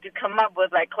I have to come up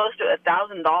with like close to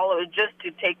 $1,000 just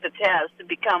to take the test to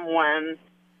become one.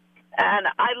 And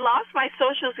I lost my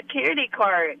Social Security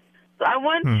card. So I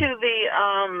went to the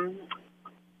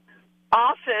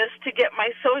office to get my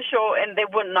social, and they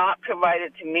would not provide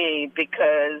it to me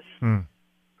because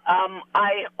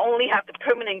I only have the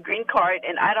permanent green card,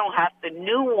 and I don't have the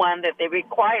new one that they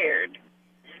required.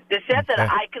 They said that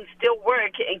I can still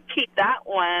work and keep that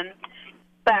one,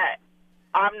 but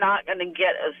I'm not going to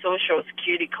get a Social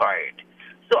Security card.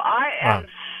 So I am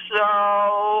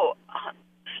so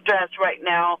stressed right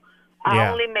now. I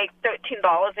only make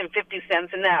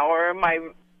 $13.50 an hour. My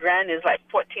rent is like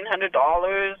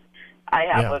 $1,400. I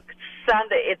have a son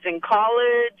that it's in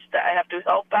college that I have to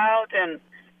help out, and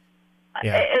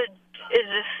it's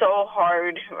just so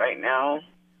hard right now.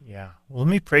 Yeah. Well,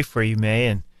 let me pray for you, May,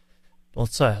 and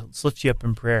let's lift you up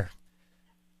in prayer.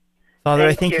 Father,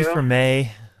 I thank you for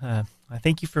May. I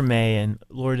thank you for May, and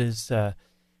Lord, as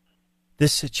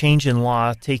this change in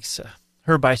law takes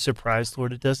her by surprise,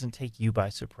 Lord, it doesn't take you by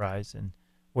surprise. And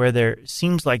where there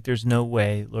seems like there's no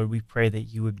way, Lord, we pray that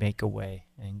you would make a way.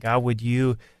 And God, would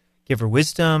you give her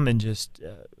wisdom and just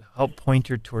help point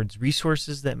her towards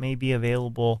resources that may be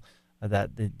available,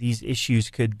 that these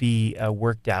issues could be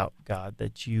worked out, God,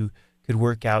 that you could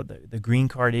work out the green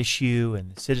card issue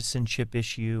and the citizenship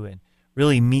issue and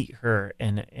really meet her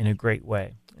in a great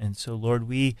way. And so, Lord,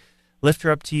 we lift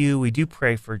her up to you. We do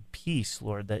pray for peace,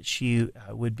 Lord, that she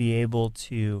would be able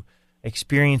to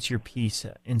experience your peace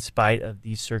in spite of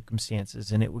these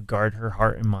circumstances, and it would guard her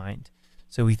heart and mind.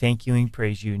 So we thank you and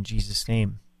praise you in Jesus'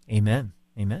 name. Amen.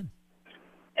 Amen.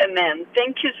 Amen.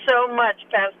 Thank you so much,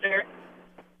 Pastor.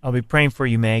 I'll be praying for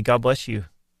you, May. God bless you.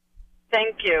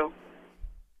 Thank you.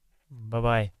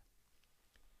 Bye-bye.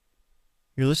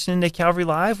 You're listening to Calvary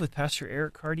Live with Pastor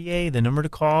Eric Cartier. The number to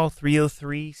call,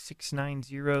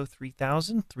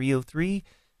 303-690-3000,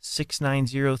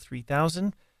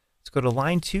 303-690-3000. Let's go to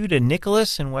line 2 to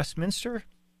Nicholas in Westminster.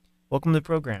 Welcome to the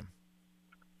program.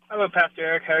 Hello, Pastor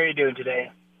Eric. How are you doing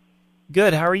today?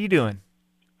 Good. How are you doing?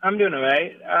 I'm doing all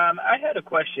right. I had a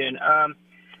question.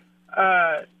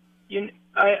 I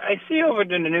see over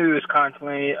the news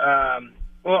constantly.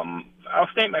 Well, I'll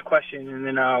state my question and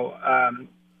then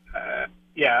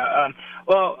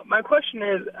well, my question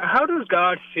is, how does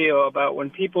God feel about when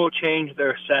people change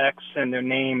their sex and their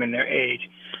name and their age?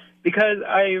 Because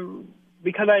I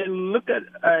looked at,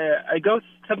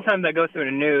 sometimes I go through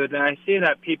the news and I see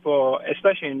that people,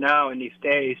 especially now in these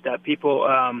days, that people,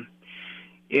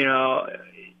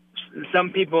 some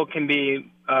people can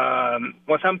be,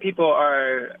 some people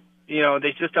are,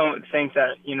 they just don't think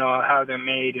that, how they're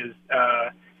made is,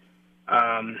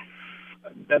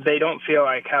 that they don't feel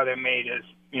like how they're made is,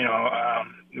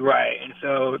 right. And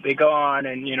so they go on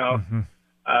and,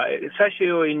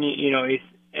 especially when,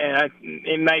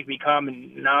 it might be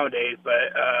common nowadays,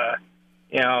 but,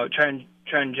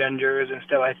 transgenders and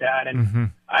stuff like that.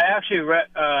 And I actually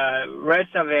read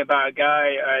something about a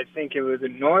guy, I think it was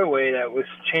in Norway, that was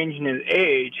changing his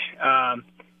age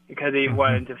because he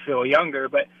wanted to feel younger.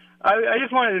 But I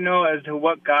just wanted to know as to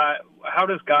how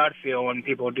does God feel when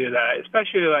people do that,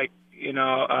 especially like,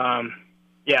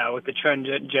 with the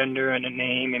transgender and the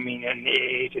name, and the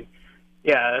age. And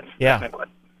that's my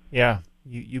question. Yeah,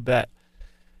 you bet.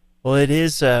 Well, it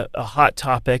is a hot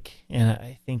topic, and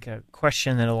I think a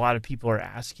question that a lot of people are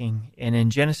asking. And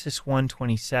in Genesis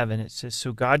 1:27, it says,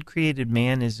 "So God created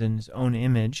man as in his own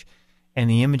image, and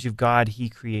the image of God he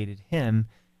created him.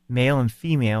 Male and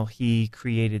female he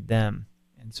created them."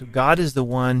 And so God is the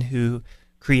one who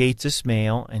creates us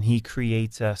male, and he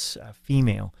creates us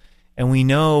female. And we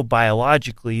know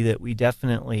biologically that we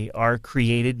definitely are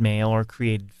created male or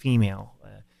created female.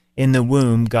 In the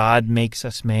womb, God makes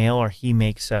us male or he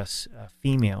makes us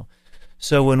female.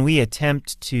 So when we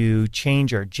attempt to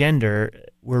change our gender,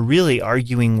 we're really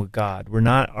arguing with God. We're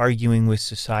not arguing with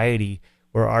society.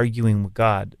 We're arguing with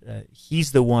God.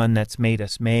 He's the one that's made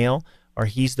us male, or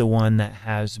he's the one that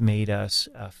has made us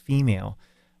female.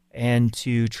 And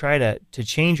to try to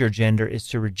change our gender is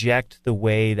to reject the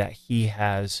way that he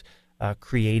has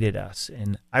created us.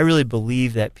 And I really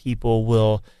believe that people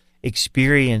will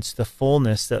experience the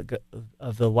fullness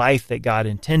of the life that God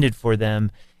intended for them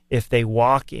if they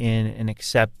walk in and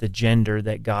accept the gender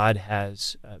that God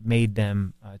has made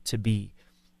them to be.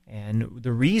 And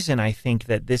the reason I think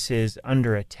that this is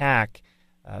under attack,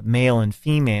 male and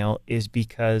female, is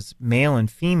because male and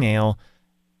female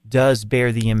does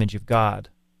bear the image of God.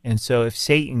 And so if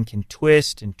Satan can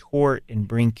twist and tort and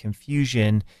bring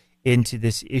confusion into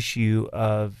this issue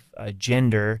of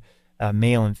gender,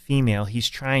 male and female, he's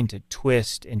trying to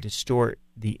twist and distort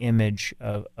the image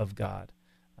of God.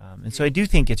 And so I do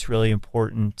think it's really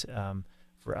important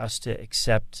for us to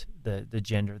accept the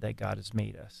gender that God has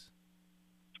made us.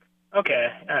 Okay,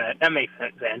 that makes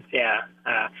sense. Yeah,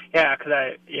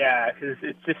 because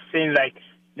it just seems like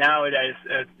nowadays,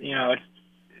 it's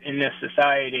in this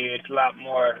society, it's a lot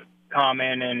more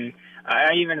common. And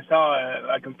I even saw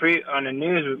on the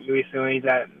news recently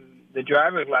that the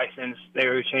driver's license, they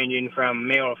were changing from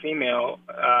male to female,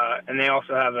 and they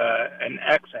also have an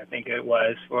X, I think it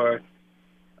was, for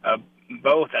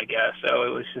both, I guess. So it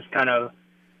was just kind of,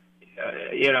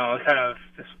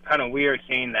 kind of weird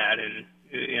seeing that, and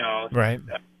right.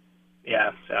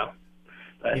 Yeah. So.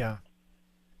 But, yeah.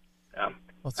 So.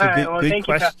 Well, it's a good thank question.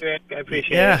 You, Pastor Eric. I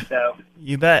appreciate it. So.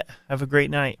 You bet. Have a great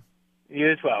night.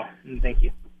 You as well. And thank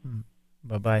you.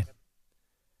 Bye-bye.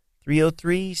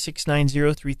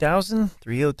 303-690-3000.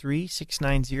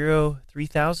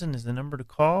 303-690-3000 is the number to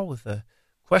call with a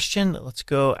question. Let's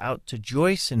go out to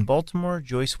Joyce in Baltimore.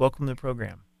 Joyce, welcome to the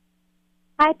program.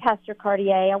 Hi, Pastor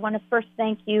Cartier. I want to first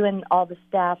thank you and all the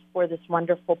staff for this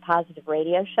wonderful, positive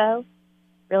radio show.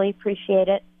 Really appreciate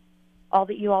it, all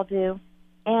that you all do.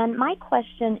 And my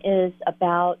question is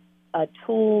about a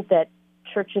tool that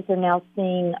churches are now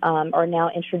seeing, or now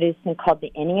introducing, called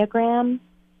the Enneagram.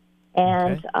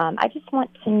 And okay. I just want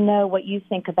to know what you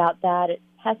think about that. It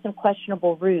has some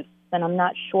questionable roots, and I'm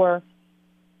not sure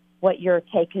what your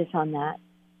take is on that.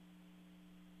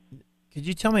 Could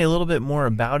you tell me a little bit more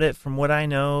about it? From what I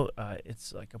know,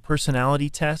 it's like a personality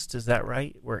test. Is that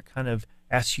right? Where it kind of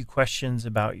asks you questions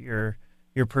about your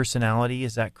personality.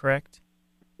 Is that correct?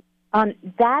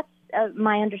 That's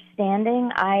my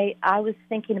understanding. I was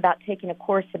thinking about taking a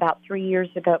course about 3 years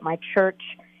ago at my church,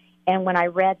 and when I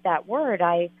read that word,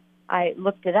 I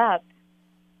looked it up,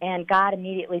 and God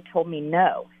immediately told me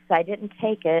no. So I didn't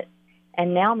take it,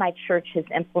 and now my church has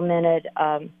implemented,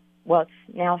 it's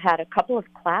now had a couple of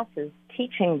classes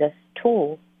teaching this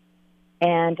tool,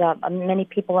 and many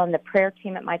people on the prayer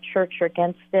team at my church are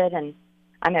against it, and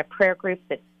I'm in a prayer group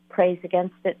that prays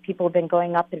against it. People have been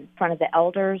going up in front of the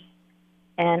elders,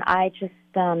 and I just,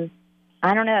 I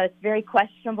don't know, it's very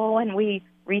questionable when we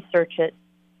research it.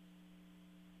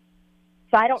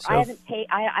 So I don't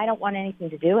want anything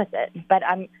to do with it, but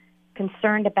I'm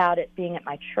concerned about it being at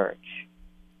my church.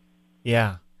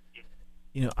 Yeah.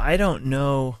 I don't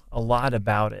know a lot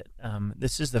about it.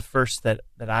 This is the first that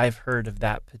I've heard of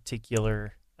that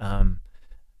particular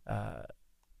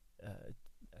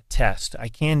test. I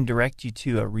can direct you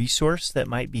to a resource that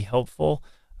might be helpful.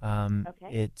 Okay.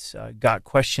 It's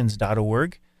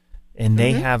gotquestions.org, and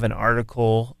they have an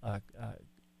article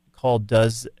called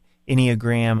 "Does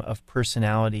Enneagram of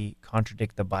Personality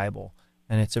Contradict the Bible?"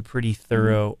 And it's a pretty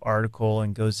thorough article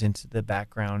and goes into the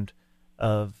background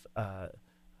of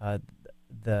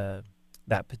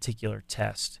that particular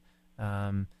test.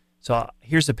 So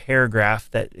here's a paragraph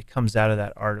that comes out of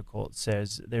that article. It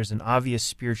says, there's an obvious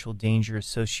spiritual danger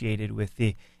associated with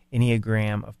the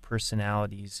Enneagram of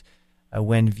personalities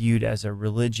when viewed as a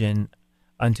religion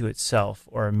unto itself,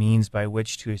 or a means by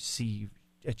which to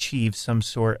achieve some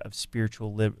sort of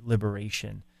spiritual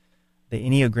liberation. The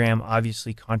Enneagram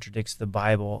obviously contradicts the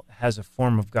Bible, has a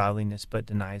form of godliness, but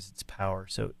denies its power.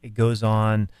 So it goes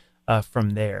on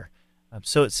from there.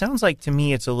 So it sounds like to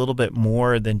me it's a little bit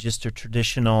more than just a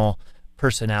traditional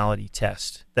personality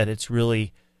test, that it's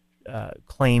really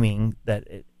claiming that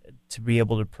to be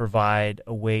able to provide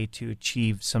a way to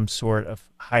achieve some sort of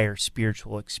higher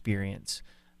spiritual experience.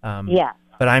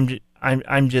 But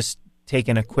I'm just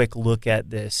taking a quick look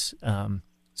at this. So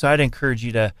I'd encourage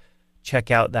you to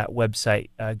check out that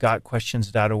website,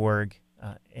 gotquestions.org,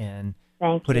 and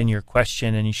put in your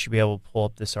question, and you should be able to pull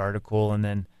up this article. And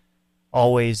then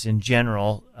always in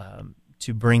general,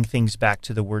 to bring things back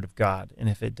to the Word of God. And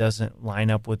if it doesn't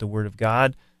line up with the Word of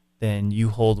God, then you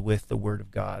hold with the Word of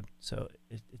God. So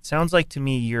it sounds like to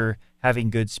me you're having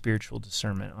good spiritual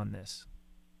discernment on this.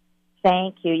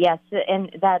 Thank you. Yes,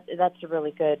 and that's a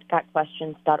really good,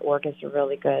 gotquestions.org is a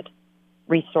really good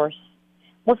resource.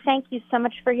 Well, thank you so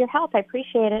much for your help. I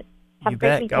appreciate it. Have a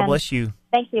great weekend. God bless you.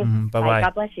 Thank you. Bye-bye.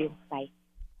 God bless you. Bye.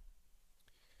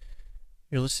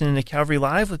 You're listening to Calvary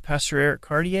Live with Pastor Eric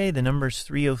Cartier. The number is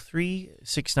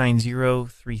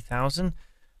 303-690-3000.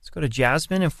 Let's go to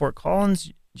Jasmine in Fort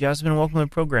Collins. Jasmine, welcome to the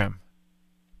program.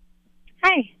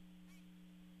 Hi.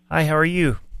 Hi, how are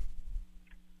you?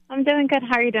 I'm doing good.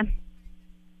 How are you doing?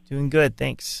 Doing good,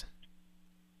 thanks.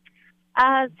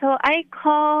 So I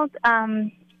called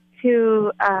I'm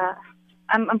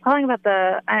calling about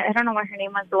I don't know what her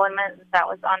name was, the woman that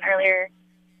was on earlier.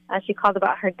 She called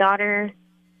about her daughter,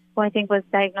 who I think was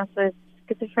diagnosed with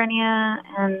schizophrenia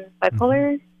and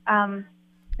bipolar. Her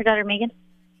daughter, Megan.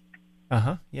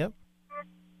 Yep.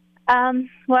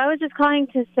 Well, I was just calling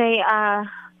to say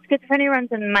schizophrenia runs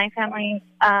in my family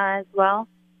as well.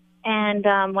 And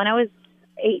when I was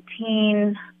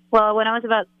 18, well, when I was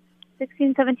about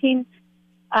 16, 17,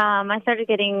 I started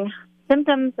getting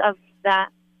symptoms of that,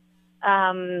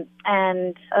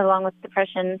 and along with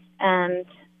depression and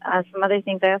some other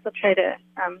things. I also tried to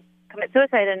commit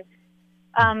suicide. And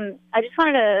I just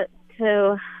wanted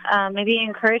to maybe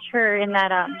encourage her in that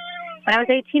when I was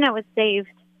 18, I was saved.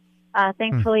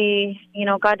 Thankfully,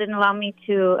 God didn't allow me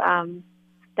to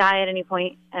die at any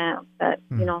point. But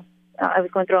I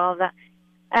was going through all of that,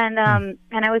 and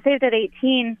I was saved at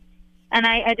 18. And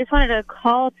I just wanted to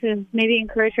call to maybe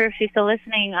encourage her if she's still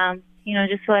listening.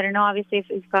 Just to let her know, obviously,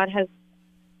 if God has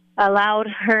allowed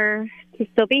her to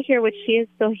still be here, which she is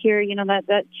still here,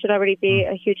 that should already be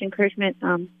a huge encouragement.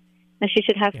 And she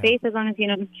should have faith as long as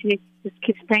she just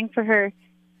keeps praying for her,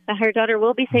 that her daughter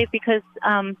will be saved, because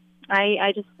I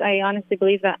honestly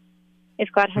believe that if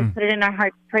God has put it in our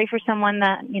heart to pray for someone,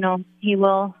 that He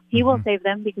will save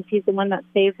them, because He's the one that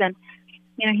saves. And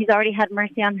He's already had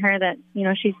mercy on her, that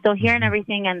she's still here and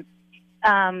everything. And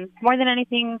more than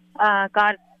anything,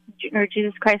 God, or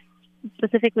Jesus Christ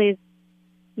specifically, is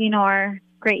our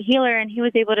great healer, and He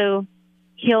was able to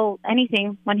heal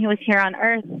anything when He was here on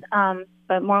earth.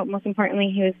 But most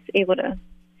importantly, He was able to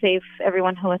save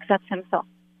everyone who accepts Him. So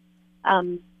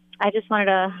I just wanted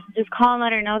to just call and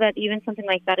let her know that even something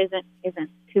like that isn't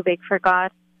too big for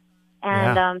God.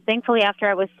 And thankfully, after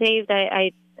I was saved,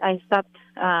 I stopped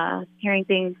hearing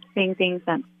things, seeing things,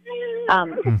 and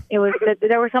there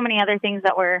were so many other things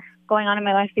that were going on in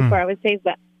my life before I was saved,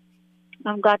 but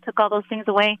God took all those things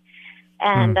away.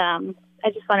 And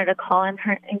I just wanted to call and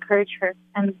encourage her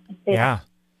and say that.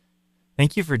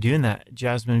 Thank you for doing that,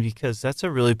 Jasmine, because that's a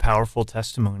really powerful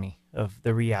testimony of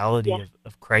the reality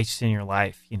of Christ in your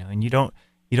life, and you don't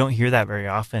hear that very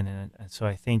often. And so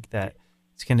I think that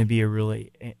it's going to be a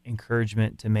really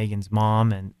encouragement to Megan's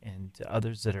mom and to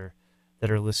others that are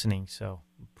listening. So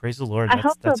praise the Lord. I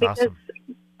hope so, because, awesome.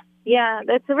 Yeah,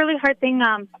 it's a really hard thing.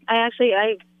 I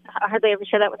hardly ever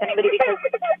share that with anybody, because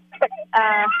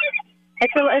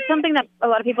it's something that a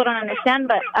lot of people don't understand.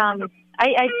 But I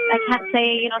can't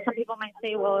say, some people might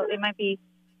say, well, it might be,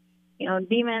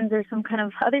 demons or some kind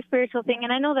of other spiritual thing.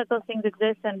 And I know that those things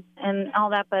exist and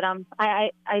all that, but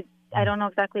I don't know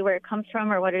exactly where it comes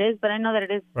from or what it is, but I know that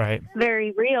it is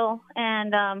very real.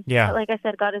 And like I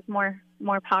said, God is more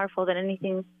powerful than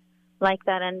anything like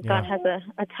that. And God has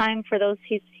a time for those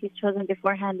He's chosen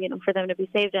beforehand, for them to be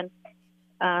saved. And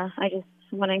I just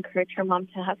want to encourage her mom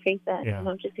to have faith that,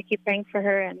 just to keep praying for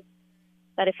her, and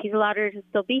that if He's allowed her to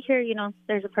still be here,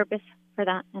 there's a purpose for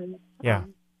that. And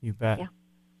you bet. Yeah.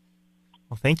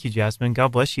 Well, thank you, Jasmine.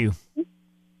 God bless you.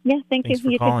 Yeah, thank Thanks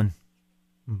you. for calling.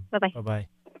 Bye-bye. Bye-bye.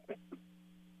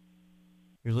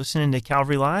 You're listening to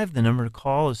Calvary Live. The number to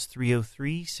call is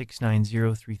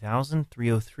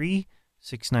 303-690-3000,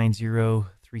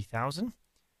 303-690-3000.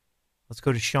 Let's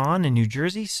go to Sean in New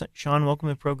Jersey. Sean, welcome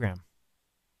to the program.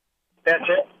 That's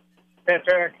it.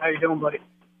 Pastor Eric, how you doing, buddy?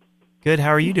 Good.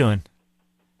 How are you doing?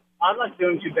 I'm not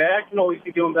doing too bad. I can always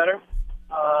be doing better.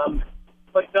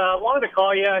 But I wanted to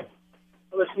call you. I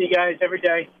listen to you guys every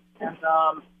day. And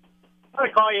I want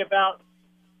to call you about,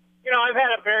 I've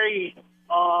had a very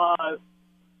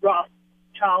rough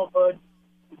childhood.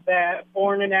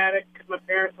 Born an addict. My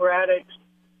parents were addicts.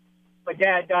 My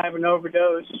dad died of an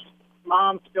overdose.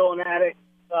 Mom's still an addict.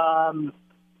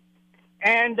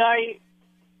 And I,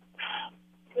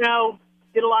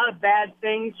 did a lot of bad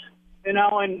things, and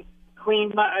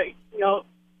cleaned my,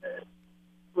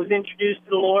 was introduced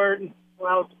to the Lord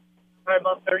when I was probably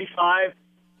about 35,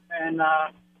 and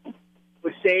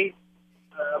was saved.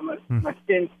 My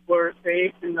sins were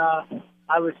saved, and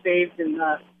I was saved. And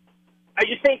I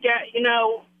just think that,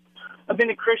 I've been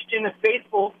a Christian, a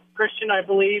faithful Christian, I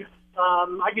believe.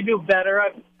 I could do better.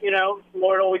 The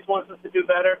Lord always wants us to do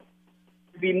better,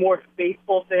 to be more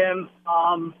faithful to Him.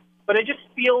 But I just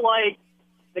feel like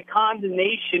the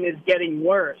condemnation is getting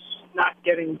worse, not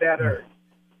getting better.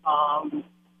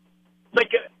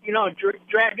 Like,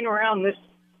 dragging around this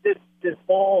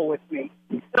ball with me.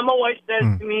 And my wife says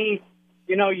to me,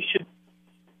 you should,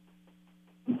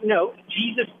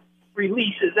 Jesus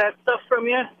releases that stuff from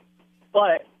you.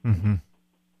 But,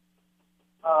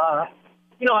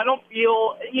 I don't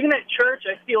feel, even at church,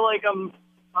 I feel like I'm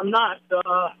not,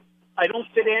 I don't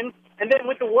fit in. And then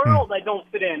with the world, I don't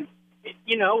fit in,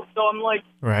 so I'm like.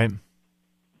 Right.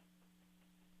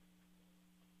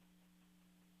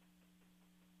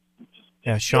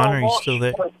 Yeah, Sean, are you still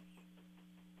there?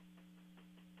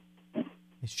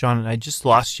 Sean, I just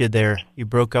lost you there. You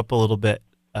broke up a little bit.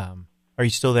 Are you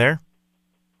still there?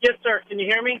 Yes, sir. Can you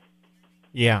hear me?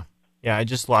 Yeah. Yeah, I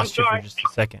just lost you for just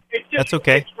a second. That's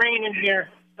okay. It's raining here,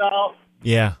 so.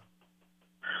 Yeah.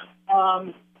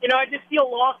 I just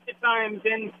feel lost at times,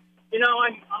 and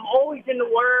I'm always in the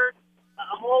Word.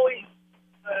 I'm always,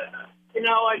 it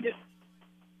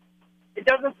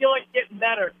doesn't feel like getting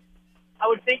better. I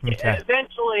would think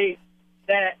eventually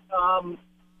that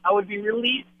I would be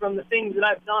released from the things that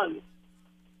I've done.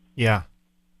 Yeah.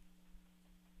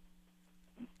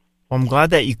 Well, I'm glad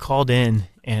that you called in,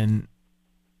 and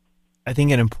I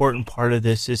think an important part of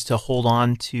this is to hold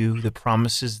on to the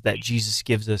promises that Jesus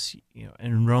gives us.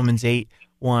 In Romans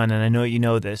 8:1, and I know you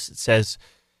know this, it says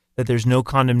that there's no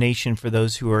condemnation for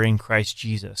those who are in Christ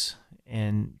Jesus.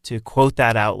 And to quote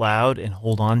that out loud and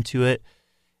hold on to it,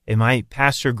 and my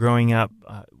pastor growing up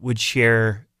would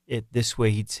share it this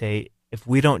way. He'd say, if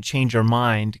we don't change our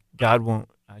mind, God won't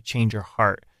change our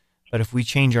heart. But if we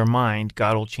change our mind,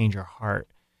 God will change our heart.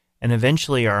 And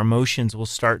eventually our emotions will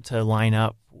start to line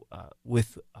up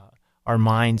with our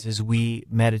minds as we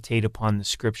meditate upon the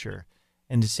Scripture.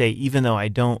 And to say, even though I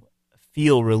don't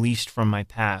feel released from my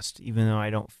past, even though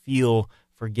I don't feel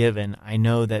forgiven, I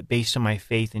know that based on my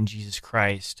faith in Jesus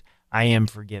Christ, I am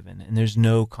forgiven. And there's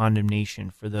no condemnation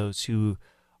for those who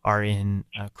are in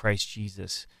Christ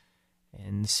Jesus.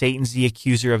 And Satan's the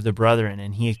accuser of the brethren,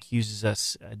 and he accuses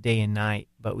us day and night,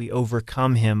 but we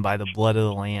overcome him by the blood of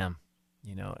the Lamb.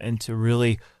 And to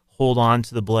really hold on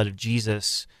to the blood of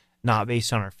Jesus, not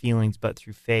based on our feelings, but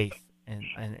through faith,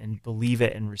 and believe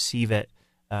it and receive it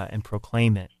and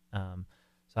proclaim it.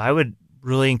 So I would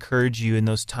really encourage you in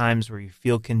those times where you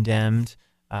feel condemned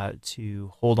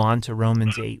to hold on to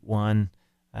Romans 8:1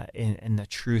 and the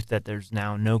truth that there's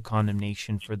now no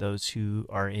condemnation for those who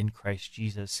are in Christ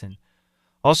Jesus. And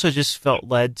also just felt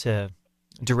led to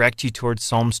direct you towards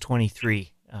Psalms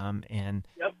 23. And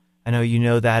yep. I know you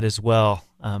know that as well,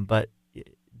 but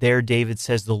there David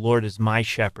says, the Lord is my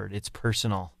shepherd. It's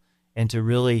personal. And to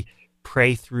really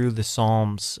pray through the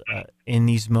Psalms in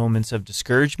these moments of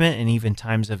discouragement and even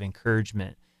times of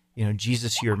encouragement.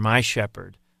 Jesus, you're my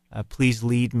shepherd. Please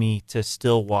lead me to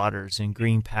still waters and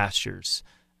green pastures.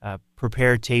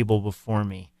 Prepare a table before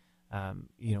me.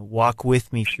 Walk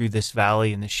with me through this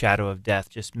valley in the shadow of death.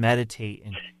 Just meditate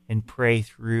and pray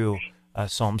through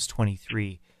Psalms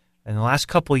 23. And the last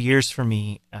couple of years for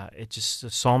me,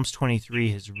 Psalms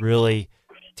 23 has really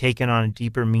taken on a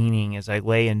deeper meaning as I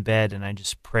lay in bed and I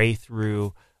just pray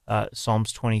through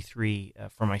Psalms 23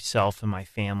 for myself and my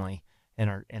family and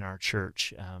our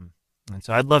church. And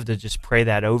so I'd love to just pray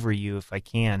that over you if I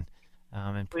can,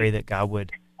 and pray that God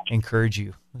would encourage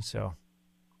you. So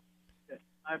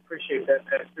I appreciate that,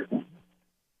 Pastor.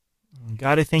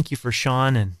 God, I thank you for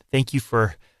Sean, and thank you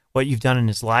for what you've done in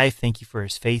his life. Thank you for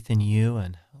his faith in you.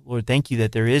 And Lord, thank you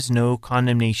that there is no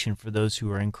condemnation for those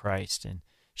who are in Christ. And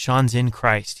Sean's in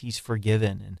Christ. He's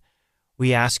forgiven. And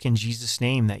we ask in Jesus'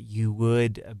 name that you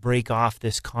would break off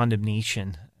this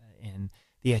condemnation and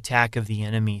the attack of the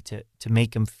enemy to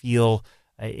make him feel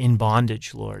in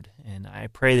bondage, Lord. And I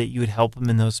pray that you would help him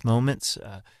in those moments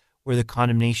where the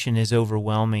condemnation is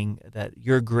overwhelming, that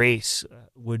your grace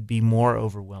would be more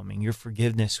overwhelming, your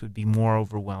forgiveness would be more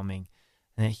overwhelming,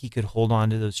 and that he could hold on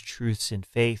to those truths in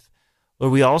faith.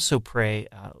 Lord, we also pray,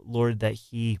 Lord, that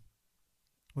he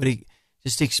would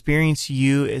just experience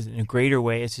you in a greater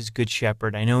way as his good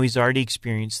shepherd. I know he's already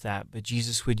experienced that, but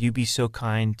Jesus, would you be so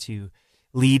kind to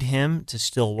lead him to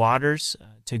still waters,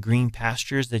 to green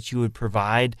pastures, that you would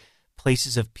provide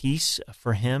places of peace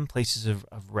for him, places of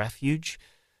refuge,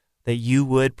 that you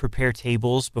would prepare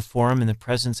tables before him in the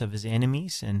presence of his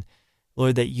enemies, and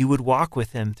Lord, that you would walk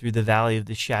with him through the valley of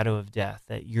the shadow of death,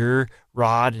 that your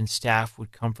rod and staff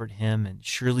would comfort him, and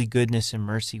surely goodness and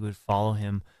mercy would follow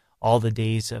him all the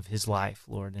days of his life,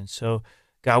 Lord. And so,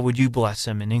 God, would you bless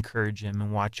him and encourage him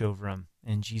and watch over him?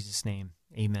 In Jesus' name,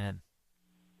 amen.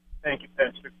 Thank you,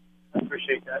 Pastor. I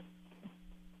appreciate that.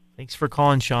 Thanks for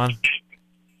calling, Sean.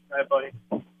 All right, buddy.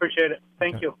 Appreciate it.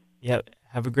 Thank you. Yep.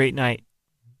 Have a great night.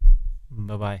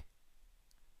 Bye-bye.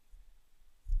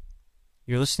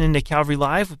 You're listening to Calvary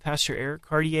Live with Pastor Eric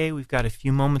Cartier. We've got a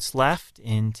few moments left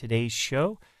in today's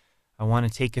show. I want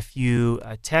to take a few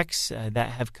texts that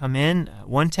have come in.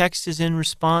 One text is in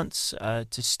response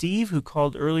to Steve, who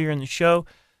called earlier in the show.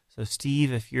 So,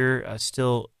 Steve, if you're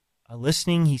still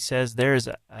listening. He says there is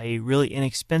a really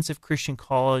inexpensive Christian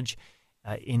college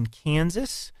in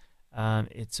Kansas.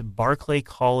 It's a Barclay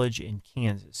College in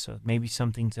Kansas, so maybe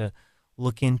something to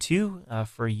look into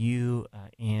for you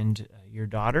and your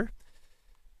daughter.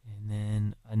 And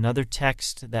then another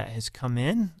text that has come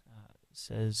in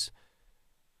says,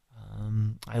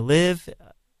 I live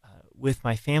with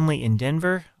my family in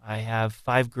Denver. I have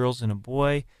 5 girls and a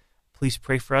boy. Please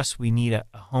pray for us. We need a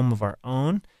home of our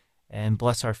own, and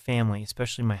bless our family,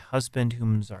 especially my husband,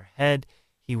 whom is our head.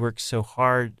 He works so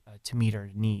hard to meet our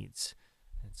needs.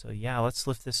 And so, let's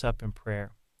lift this up in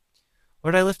prayer.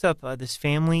 Lord, I lift up this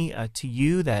family to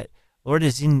you that, Lord,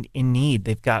 is in need.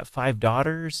 They've got 5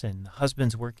 daughters, and the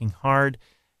husband's working hard,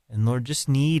 and Lord, just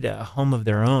need a home of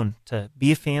their own to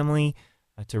be a family,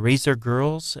 to raise their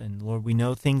girls. And Lord, we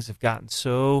know things have gotten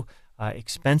so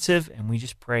expensive, and we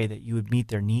just pray that you would meet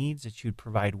their needs, that you would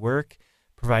provide work,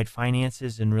 provide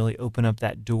finances, and really open up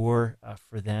that door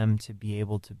for them to be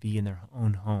able to be in their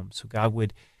own home. So God,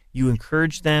 would you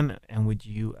encourage them, and would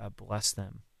you bless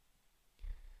them?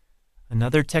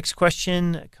 Another text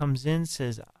question comes in,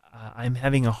 says, I'm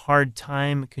having a hard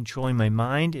time controlling my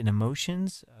mind and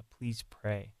emotions. Please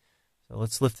pray. So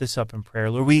let's lift this up in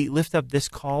prayer. Lord, we lift up this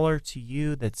caller to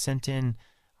you that sent in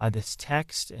this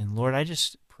text. And Lord, I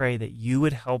just pray that you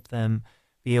would help them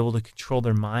be able to control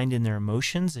their mind and their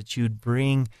emotions, that you would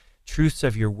bring truths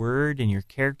of your word and your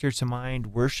character to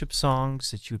mind, worship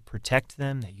songs, that you would protect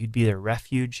them, that you'd be their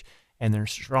refuge and their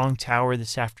strong tower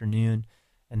this afternoon,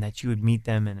 and that you would meet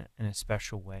them in a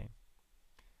special way.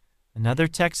 Another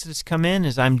text that has come in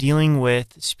is, I'm dealing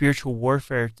with spiritual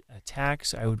warfare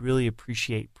attacks. I would really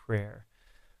appreciate prayer.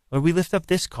 Lord, we lift up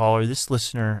this caller, this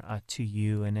listener to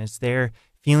you, and as they're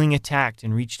feeling attacked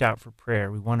and reached out for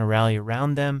prayer, we want to rally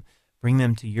around them, bring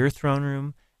them to your throne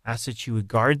room, ask that you would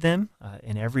guard them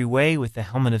in every way with the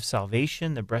helmet of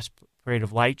salvation, the breastplate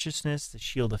of righteousness, the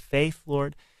shield of faith,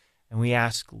 Lord. And we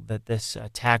ask that this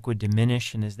attack would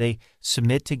diminish, and as they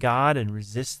submit to God and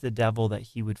resist the devil, that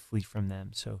he would flee from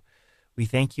them. So we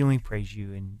thank you and we praise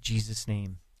you in Jesus'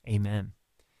 name. Amen.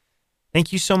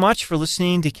 Thank you so much for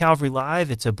listening to Calvary Live.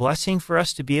 It's a blessing for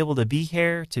us to be able to be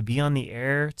here, to be on the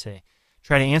air, to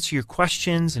try to answer your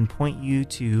questions and point you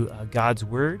to God's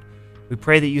Word. We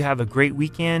pray that you have a great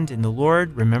weekend in the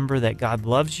Lord. Remember that God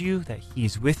loves you, that he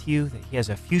is with you, that he has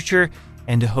a future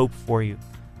and a hope for you.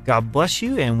 God bless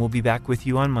you, and we'll be back with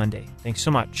you on Monday. Thanks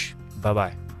so much.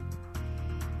 Bye-bye.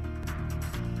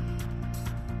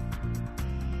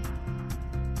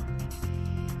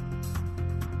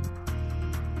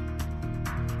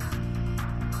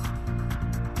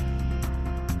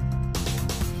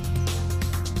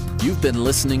 You've been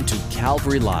listening to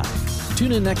Calvary Live.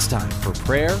 Tune in next time for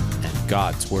prayer and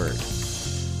God's Word.